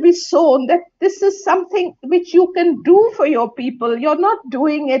had to be sown that this is something which you can do for your people. You're not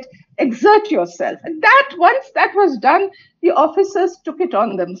doing it, exert yourself. And that once that was done, the officers took it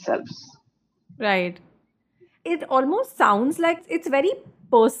on themselves. Right. It almost sounds like it's very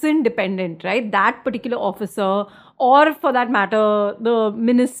person dependent, right? That particular officer, or for that matter, the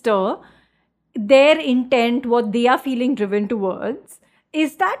minister, their intent, what they are feeling driven towards.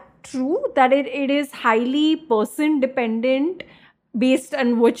 Is that true that it is highly person dependent based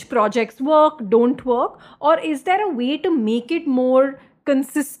on which projects work, don't work? Or is there a way to make it more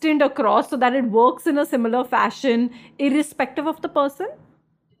consistent across so that it works in a similar fashion, irrespective of the person?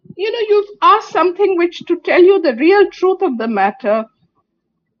 You've asked something which, to tell you the real truth of the matter,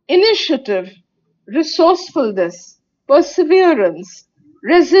 initiative, resourcefulness, perseverance,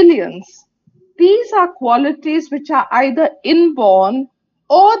 resilience, these are qualities which are either inborn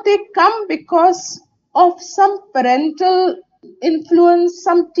or they come because of some parental influence,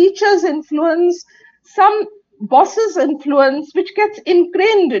 some teacher's influence, some boss's influence, which gets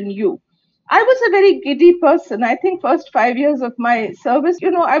ingrained in you. I was a very giddy person. I think first 5 years of my service,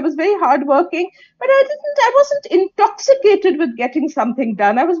 I was very hardworking, but I wasn't intoxicated with getting something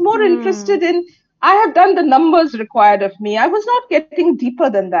done. I was more interested in, I have done the numbers required of me. I was not getting deeper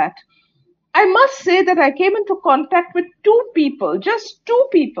than that. I must say that I came into contact with two people, just two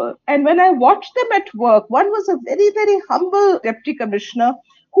people. And when I watched them at work, one was a very, very humble deputy commissioner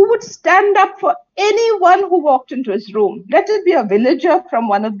who would stand up for anyone who walked into his room. Let it be a villager from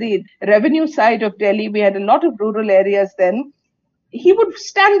one of the revenue side of Delhi. We had a lot of rural areas then. He would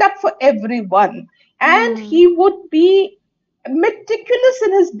stand up for everyone. And he would be meticulous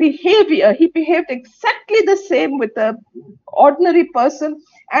in his behavior. He behaved exactly the same with an ordinary person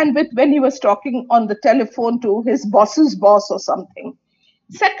and with when he was talking on the telephone to his boss's boss or something.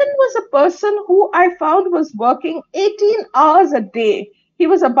 Second was a person who I found was working 18 hours a day. He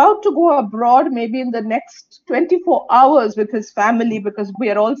was about to go abroad maybe in the next 24 hours with his family because we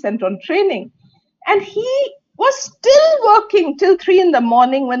are all sent on training. And he was still working till 3 in the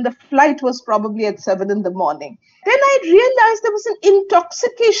morning when the flight was probably at 7 in the morning. Then I realized there was an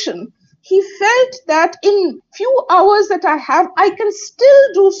intoxication. He felt that in few hours that I have, I can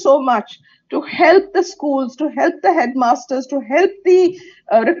still do so much to help the schools, to help the headmasters, to help the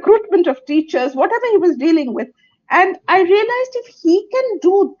recruitment of teachers, whatever he was dealing with. And I realized if he can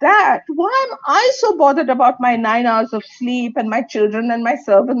do that, why am I so bothered about my 9 hours of sleep and my children and my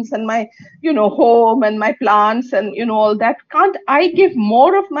servants and my, home and my plants and, all that? Can't I give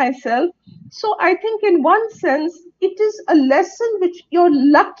more of myself? So I think in one sense, it is a lesson which you're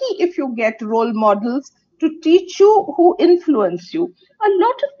lucky if you get role models to teach you who influence you. A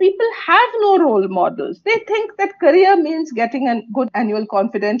lot of people have no role models. They think that career means getting a good annual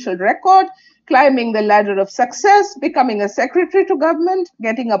confidential record, climbing the ladder of success, becoming a secretary to government,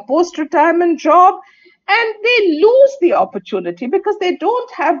 getting a post-retirement job, and they lose the opportunity because they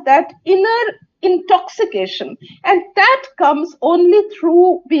don't have that inner intoxication. And that comes only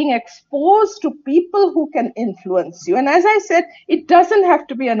through being exposed to people who can influence you. And as I said, it doesn't have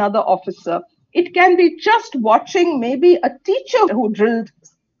to be another officer. It can be just watching maybe a teacher who drilled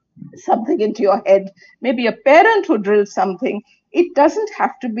something into your head, maybe a parent who drilled something. It doesn't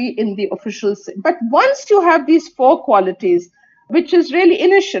have to be in the official. But once you have these 4 qualities, which is really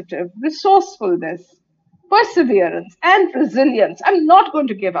initiative, resourcefulness, perseverance, and resilience, I'm not going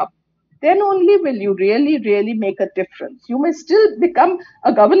to give up, then only will you really, really make a difference. You may still become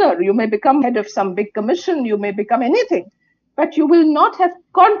a governor, you may become head of some big commission, you may become anything, but you will not have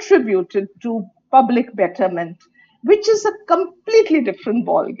contributed to public betterment, which is a completely different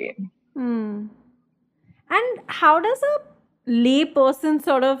ballgame. And how does a lay person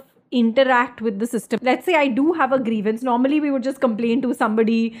sort of interact with the system? Let's say I do have a grievance. Normally we would just complain to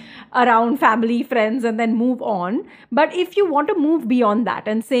somebody around, family, friends, and then move on. But if you want to move beyond that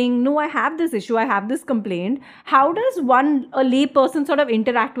and saying, no, I have this issue, I have this complaint, how does a lay person sort of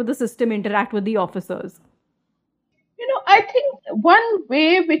interact with the system, interact with the officers? I think one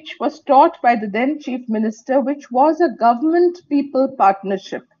way which was taught by the then chief minister, which was a government-people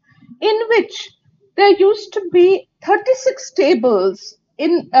partnership, in which there used to be 36 tables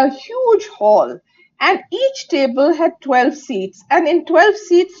in a huge hall, and each table had 12 seats. And in 12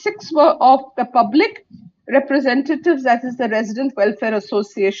 seats, 6 were of the public representatives, that is the Resident Welfare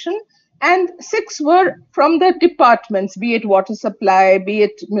Association, and 6 were from the departments, be it water supply, be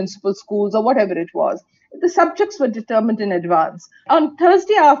it municipal schools, or whatever it was. The subjects were determined in advance. On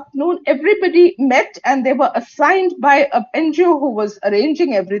Thursday afternoon, everybody met and they were assigned by an NGO who was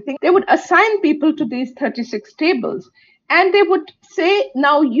arranging everything. They would assign people to these 36 tables. And they would say,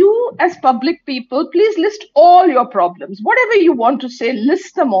 now you as public people, please list all your problems. Whatever you want to say,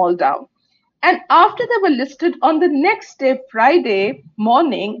 list them all down. And after they were listed, on the next day, Friday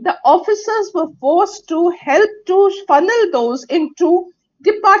morning, the officers were forced to help to funnel those into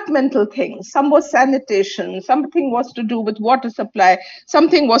departmental things. Some was sanitation, something was to do with water supply,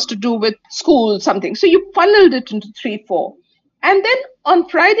 something was to do with school, something. So you funneled it into 3, 4. And then on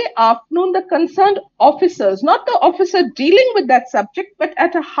Friday afternoon, the concerned officers, not the officer dealing with that subject, but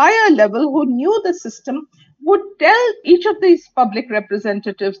at a higher level who knew the system, would tell each of these public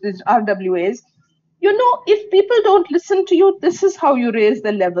representatives, these RWAs, if people don't listen to you, this is how you raise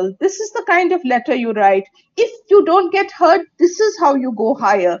the level. This is the kind of letter you write. If you don't get heard, this is how you go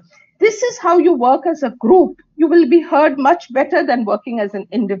higher. This is how you work as a group. You will be heard much better than working as an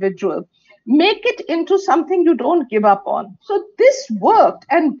individual. Make it into something you don't give up on. So this worked,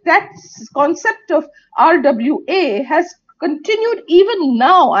 and that concept of RWA has continued even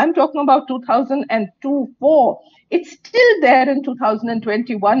now. I'm talking about 2002-04. It's still there in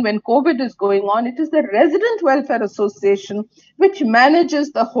 2021 when COVID is going on. It is the Resident Welfare Association which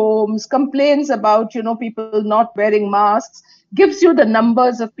manages the homes, complains about, people not wearing masks, gives you the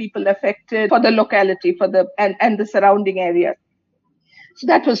numbers of people affected for the locality, and the surrounding area. So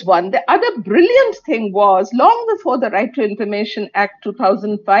that was one. The other brilliant thing was, long before the Right to Information Act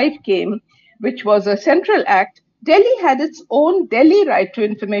 2005 came, which was a central act, Delhi had its own Delhi Right to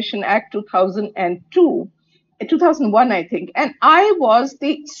Information Act 2001, I think. And I was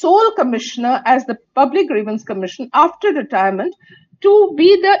the sole commissioner as the Public Grievance Commission after retirement to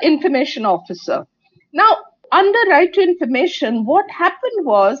be the information officer. Now, under Right to Information, what happened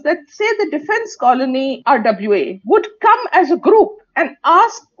was that, say, the Defense Colony RWA would come as a group and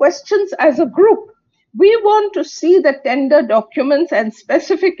ask questions as a group. We want to see the tender documents and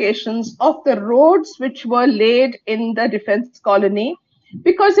specifications of the roads which were laid in the Defense Colony,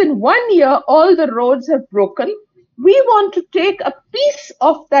 because in 1 year, all the roads have broken. We want to take a piece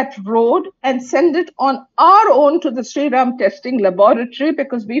of that road and send it on our own to the Sriram testing laboratory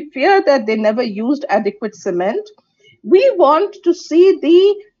because we fear that they never used adequate cement. We want to see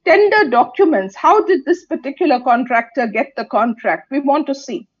the tender documents. How did this particular contractor get the contract? We want to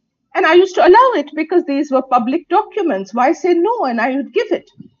see. And I used to allow it because these were public documents. Why say no? And I would give it.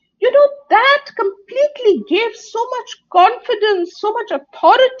 That completely gave so much confidence, so much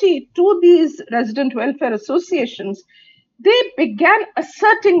authority to these resident welfare associations. They began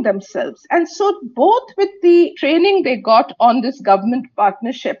asserting themselves. And so, both with the training they got on this government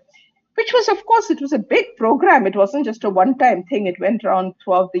partnership, which was, of course, it was a big program. It wasn't just a one time thing, it went around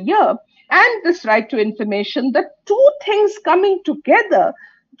throughout the year. And this right to information, the two things coming together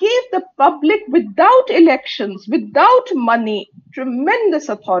gave the public, without elections, without money, tremendous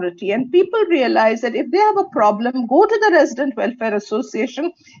authority. And people realize that if they have a problem, go to the Resident Welfare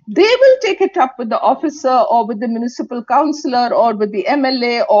Association. They will take it up with the officer or with the municipal councillor or with the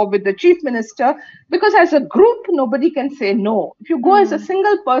MLA or with the chief minister, because as a group, nobody can say no. If you go as a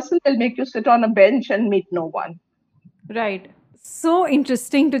single person, they'll make you sit on a bench and meet no one. Right. So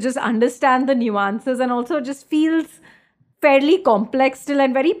interesting to just understand the nuances, and also just feels fairly complex still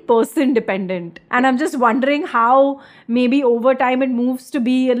and very person dependent. And I'm just wondering how maybe over time it moves to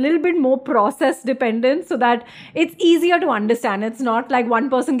be a little bit more process dependent, so that it's easier to understand. It's not like one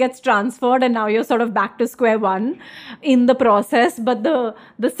person gets transferred and now you're sort of back to square one in the process, but the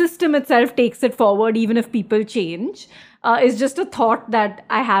system itself takes it forward even if people change. Is just a thought that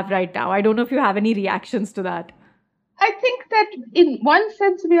I have right now. I don't know if you have any reactions to that. I think that in one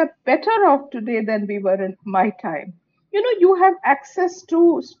sense, we are better off today than we were in my time. You have access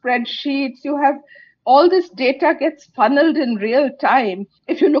to spreadsheets, you have all this data gets funneled in real time.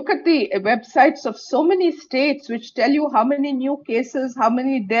 If you look at the websites of so many states which tell you how many new cases, how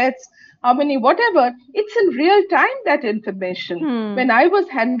many deaths, how many whatever, it's in real time, that information. When I was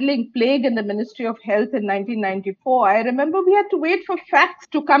handling plague in the Ministry of Health in 1994, I remember we had to wait for facts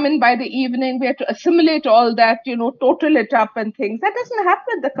to come in by the evening. We had to assimilate all that, total it up and things. That doesn't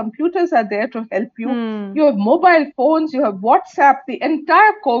happen. The computers are there to help you. You have mobile phones, you have WhatsApp. The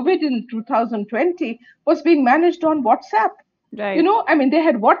entire COVID in 2020 was being managed on WhatsApp. Right. They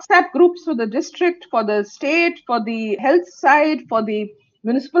had WhatsApp groups for the district, for the state, for the health side, for the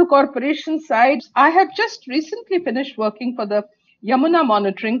municipal corporation side. I have just recently finished working for the Yamuna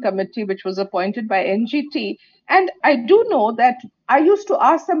Monitoring Committee, which was appointed by NGT. And I do know that I used to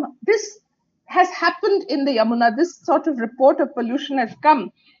ask them, this has happened in the Yamuna, this sort of report of pollution has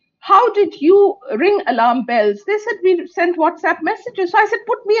come. How did you ring alarm bells? They said, we sent WhatsApp messages. So I said,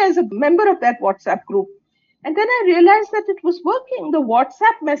 put me as a member of that WhatsApp group. And then I realized that it was working. The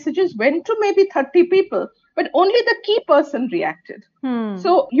WhatsApp messages went to maybe 30 people, but only the key person reacted.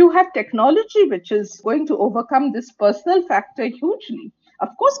 So you have technology which is going to overcome this personal factor hugely. Of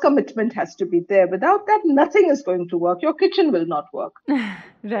course, commitment has to be there. Without that, nothing is going to work. Your kitchen will not work.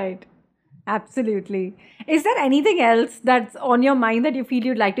 Right. Absolutely. Is there anything else that's on your mind that you feel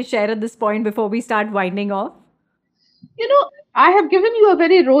you'd like to share at this point before we start winding off? I have given you a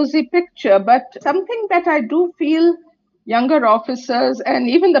very rosy picture, but something that I do feel younger officers and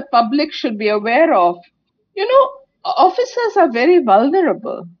even the public should be aware of. Officers are very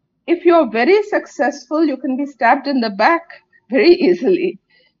vulnerable. If you're very successful, you can be stabbed in the back very easily.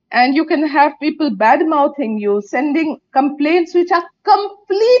 And you can have people bad-mouthing you, sending complaints which are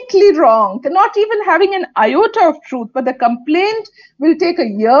completely wrong. They're not even having an iota of truth, but the complaint will take a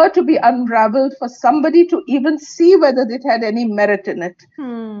year to be unraveled for somebody to even see whether it had any merit in it.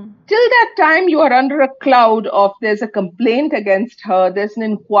 Till that time, you are under a cloud of there's a complaint against her, there's an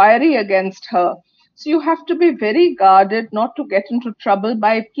inquiry against her. So you have to be very guarded not to get into trouble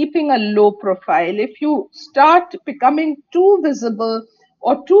by keeping a low profile. If you start becoming too visible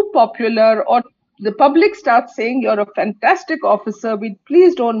or too popular, or the public starts saying you're a fantastic officer,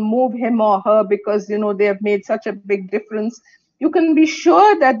 please don't move him or her because, they have made such a big difference, you can be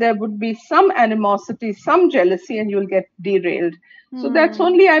sure that there would be some animosity, some jealousy, and you'll get derailed. So that's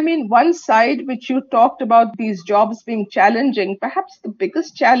only, one side which you talked about, these jobs being challenging. Perhaps the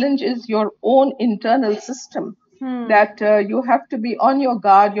biggest challenge is your own internal system, that you have to be on your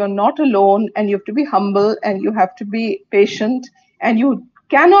guard, you're not alone, and you have to be humble, and you have to be patient, and you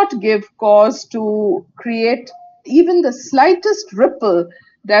cannot give cause to create even the slightest ripple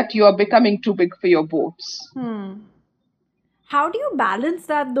that you are becoming too big for your boats. How do you balance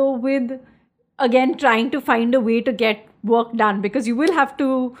that though with, again, trying to find a way to get work done? Because you will have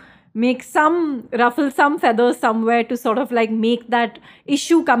to ruffle some feathers somewhere to sort of like make that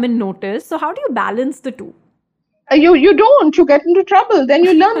issue come in notice. So how do you balance the two? You don't. You get into trouble. Then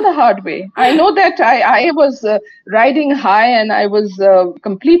you learn the hard way. I know that I was riding high and I was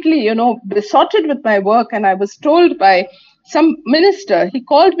completely, besotted with my work. And I was told by some minister, he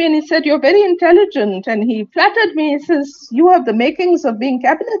called me and he said, you're very intelligent. And he flattered me. He says, you have the makings of being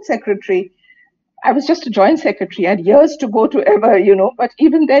cabinet secretary. I was just a joint secretary. I had years to go to ever, but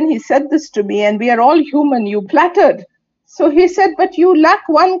even then he said this to me, and we are all human. You flattered. So he said, but you lack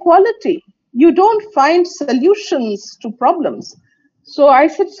one quality. You don't find solutions to problems. So I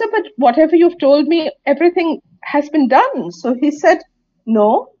said, sir, but whatever you've told me, everything has been done. So he said,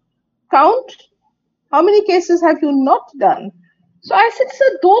 no, count. How many cases have you not done? So I said,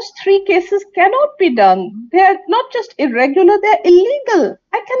 sir, those 3 cases cannot be done. They are not just irregular, they're illegal.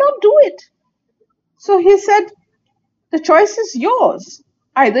 I cannot do it. So he said, the choice is yours.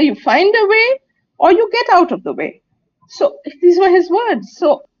 Either you find a way or you get out of the way. So these were his words.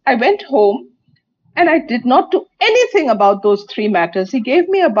 So I went home and I did not do anything about those 3 matters. He gave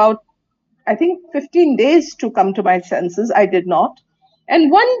me about, I think, 15 days to come to my senses. I did not.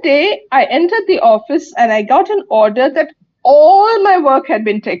 And one day I entered the office and I got an order that all my work had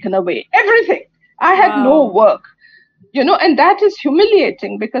been taken away. Everything. I had no work. And that is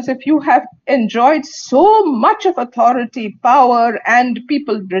humiliating, because if you have enjoyed so much of authority, power, and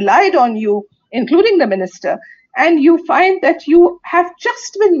people relied on you, including the minister, and you find that you have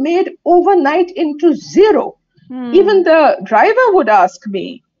just been made overnight into zero. Even the driver would ask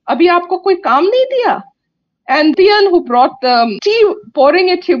me, Abhi aapko koi kaam nahi diya? And Pian, who brought the tea, pouring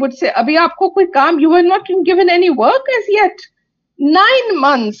it, he would say, Abhi aapko koi kaam, you were not given any work as yet. 9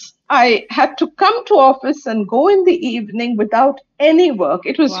 months I had to come to office and go in the evening without any work.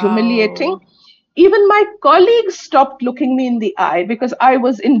 It was humiliating. Even my colleagues stopped looking me in the eye because I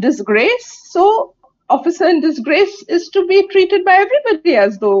was in disgrace. So officer in disgrace is to be treated by everybody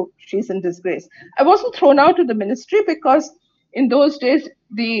as though she's in disgrace. I wasn't thrown out of the ministry because in those days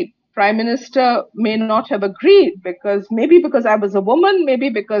the Prime Minister may not have agreed, because I was a woman, maybe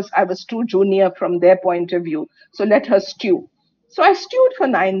because I was too junior from their point of view. So let her stew. So I stewed for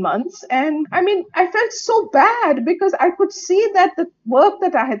 9 months, and I felt so bad because I could see that the work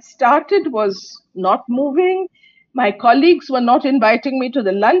that I had started was not moving. My colleagues were not inviting me to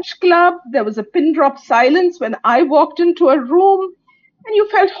the lunch club. There was a pin drop silence when I walked into a room, and you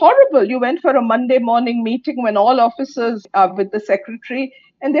felt horrible. You went for a Monday morning meeting when all officers are with the secretary,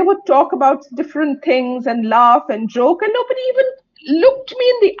 and they would talk about different things and laugh and joke, and nobody even looked me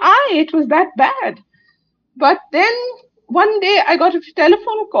in the eye. It was that bad. But then one day I got a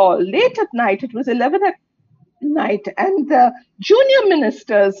telephone call late at night. It was 11 at night. And the junior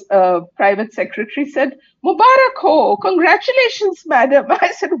minister's private secretary said, Mubarak ho, congratulations, madam.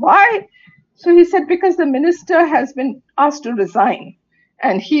 I said, why? So he said, because the minister has been asked to resign.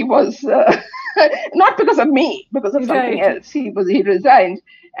 And he was, not because of me, because of something else. He resigned.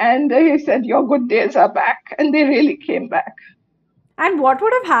 And he said, your good days are back. And they really came back. And what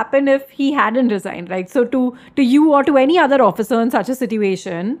would have happened if he hadn't resigned, right? So to you or to any other officer in such a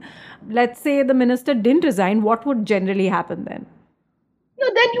situation, let's say the minister didn't resign, what would generally happen then? No,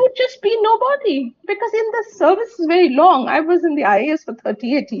 then you would just be nobody, because in the service is very long. I was in the IAS for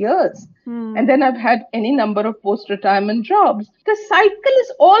 38 years. And then I've had any number of post-retirement jobs. The cycle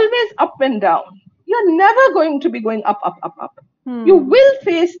is always up and down. You're never going to be going up, up, up, up. You will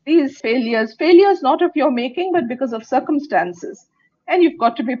face these failures not of your making, but because of circumstances. And you've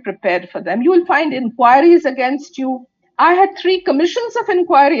got to be prepared for them. You will find inquiries against you. I had 3 commissions of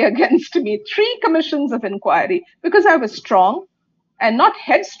inquiry against me, 3 commissions of inquiry, because I was strong. And not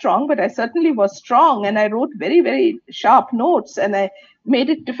headstrong, but I certainly was strong. And I wrote very, very sharp notes. And I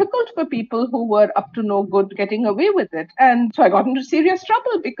made it difficult for people who were up to no good getting away with it. And so I got into serious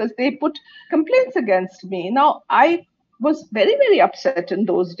trouble because they put complaints against me. Now, I was very, very upset in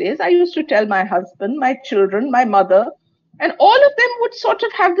those days. I used to tell my husband, my children, my mother, and all of them would sort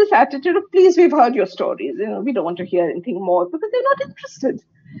of have this attitude of, please, we've heard your stories. We don't want to hear anything more, because they're not interested.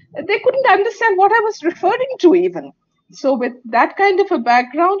 They couldn't understand what I was referring to even. So with that kind of a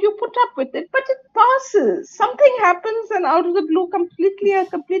background, you put up with it, but it passes. Something happens, and out of the blue, a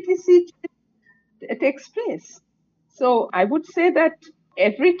completely sea change takes place. So I would say that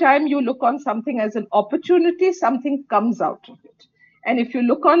every time you look on something as an opportunity, something comes out of it. And if you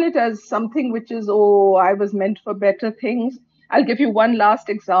look on it as something which is, I was meant for better things, I'll give you one last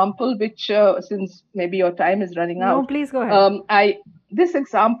example, which since maybe your time is running out. No, please go ahead. This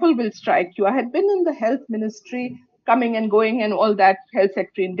example will strike you. I had been in the health ministry, coming and going, and all that, health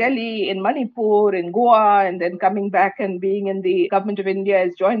secretary in Delhi, in Manipur, in Goa, and then coming back and being in the government of India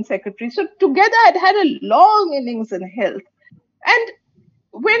as joint secretary. So together I'd had a long innings in health. And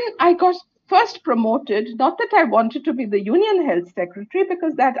when I got first promoted, not that I wanted to be the union health secretary,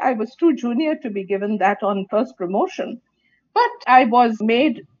 because that I was too junior to be given that on first promotion, but I was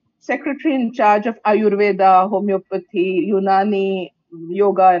made secretary in charge of Ayurveda, homeopathy, Unani,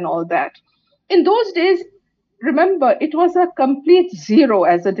 yoga, and all that. In those days, remember, it was a complete zero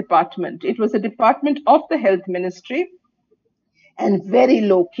as a department. It was a department of the health ministry and very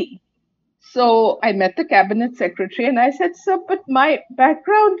low key. So I met the cabinet secretary and I said, sir, but my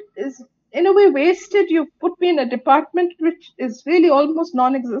background is in a way wasted. You've put me in a department which is really almost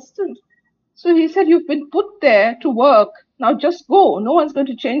non-existent. So he said, you've been put there to work. Now just go. No one's going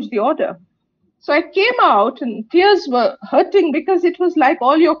to change the order. So I came out and tears were hurting because it was like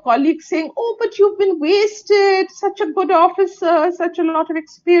all your colleagues saying, oh, but you've been wasted, such a good officer, such a lot of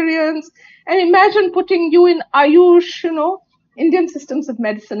experience. And imagine putting you in Ayush, Indian Systems of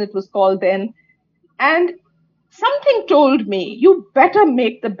Medicine, it was called then. And something told me, you better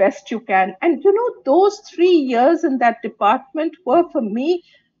make the best you can. And those 3 years in that department were for me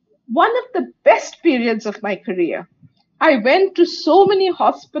one of the best periods of my career. I went to so many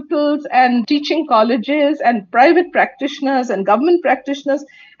hospitals and teaching colleges and private practitioners and government practitioners,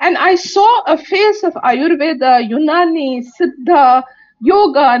 and I saw a face of Ayurveda, Unani, Siddha,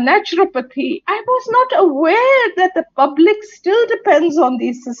 yoga, naturopathy. I was not aware that the public still depends on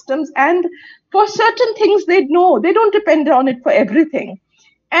these systems, and for certain things they don't depend on it for everything.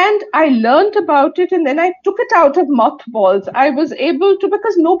 And I learned about it, and then I took it out of mothballs. I was able to,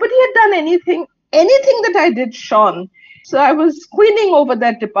 because nobody had done anything that I did shone. So I was queening over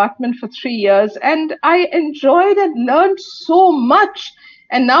that department for 3 years, and I enjoyed and learned so much.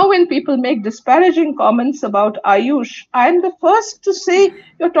 And now when people make disparaging comments about Ayush, I'm the first to say,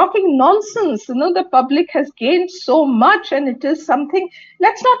 you're talking nonsense. The public has gained so much, and it is something,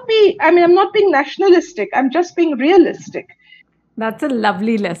 I'm not being nationalistic. I'm just being realistic. That's a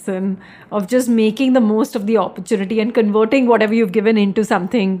lovely lesson of just making the most of the opportunity and converting whatever you've given into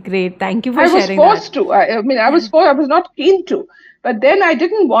something great. Thank you for sharing that. I was forced to. I was not keen to. But then I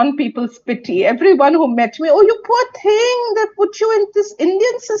didn't want people's pity. Everyone who met me, oh, you poor thing, they put you in this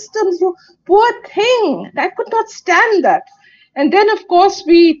Indian systems, you poor thing. I could not stand that. And then, of course,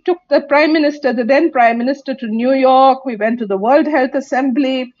 we took the then Prime Minister, to New York. We went to the World Health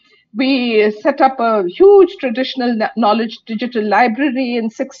Assembly. We set up a huge traditional knowledge digital library in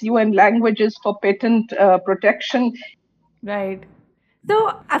 6 UN languages for patent protection. Right.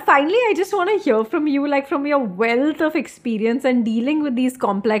 So finally, I just want to hear from you, like from your wealth of experience and dealing with these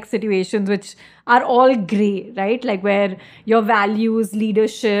complex situations, which are all gray, right? Like where your values,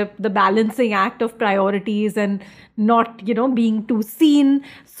 leadership, the balancing act of priorities and not, being too seen,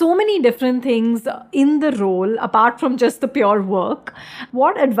 so many different things in the role, apart from just the pure work.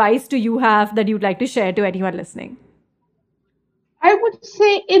 What advice do you have that you'd like to share to anyone listening? I would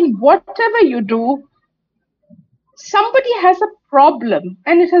say in whatever you do, somebody has a problem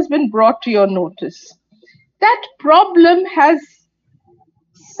and it has been brought to your notice. That problem has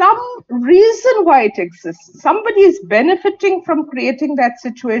some reason why it exists. Somebody is benefiting from creating that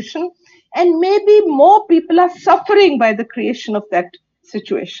situation, and maybe more people are suffering by the creation of that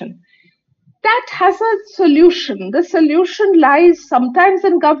situation. That has a solution. The solution lies sometimes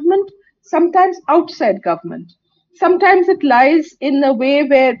in government, sometimes outside government. Sometimes it lies in a way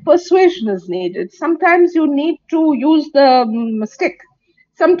where persuasion is needed. Sometimes you need to use the stick.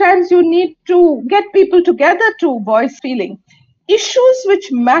 Sometimes you need to get people together to voice feeling. Issues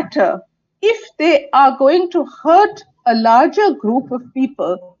which matter, if they are going to hurt a larger group of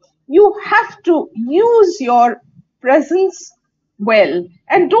people, you have to use your presence well,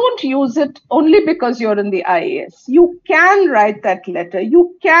 and don't use it only because you're in the IAS. You can write that letter,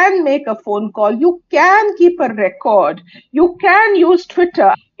 you can make a phone call, you can keep a record, you can use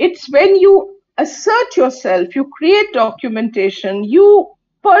Twitter. It's when you assert yourself, you create documentation, you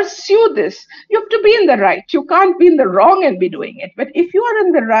pursue this. You have to be in the right. You can't be in the wrong and be doing it. But if you are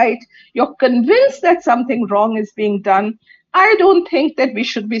in the right, you're convinced that something wrong is being done, I don't think that we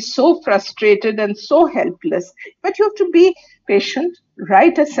should be so frustrated and so helpless. But you have to be patient,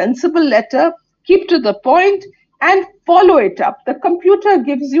 write a sensible letter, keep to the point, and follow it up. The computer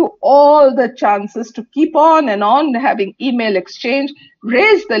gives you all the chances to keep on and on having email exchange,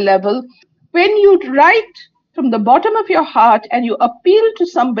 raise the level. When you write from the bottom of your heart and you appeal to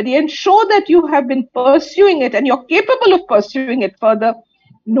somebody and show that you have been pursuing it and you're capable of pursuing it further,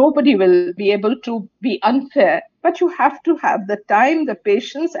 nobody will be able to be unfair. But you have to have the time, the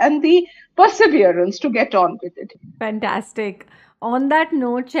patience, and the perseverance to get on with it. Fantastic. On that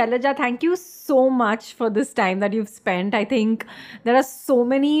note, Shailaja, thank you so much for this time that you've spent. I think there are so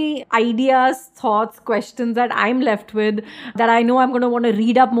many ideas, thoughts, questions that I'm left with that I know I'm going to want to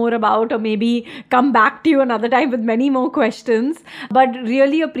read up more about, or maybe come back to you another time with many more questions. But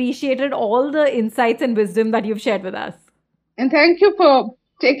really appreciated all the insights and wisdom that you've shared with us. And thank you for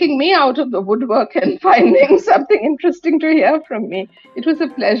taking me out of the woodwork and finding something interesting to hear from me. It was a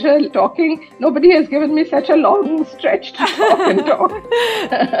pleasure talking. Nobody has given me such a long stretch to talk and talk.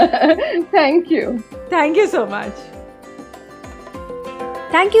 Thank you. Thank you so much.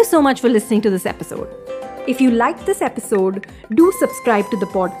 Thank you so much for listening to this episode. If you liked this episode, do subscribe to the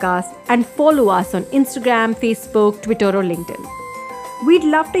podcast and follow us on Instagram, Facebook, Twitter, or LinkedIn. We'd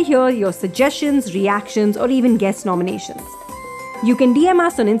love to hear your suggestions, reactions, or even guest nominations. You can DM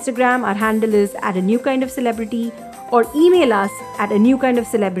us on Instagram. Our handle is @anewkindofcelebrity, or email us at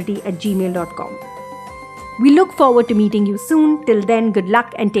anewkindofcelebrity@gmail.com. We look forward to meeting you soon. Till then, good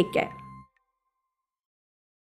luck and take care.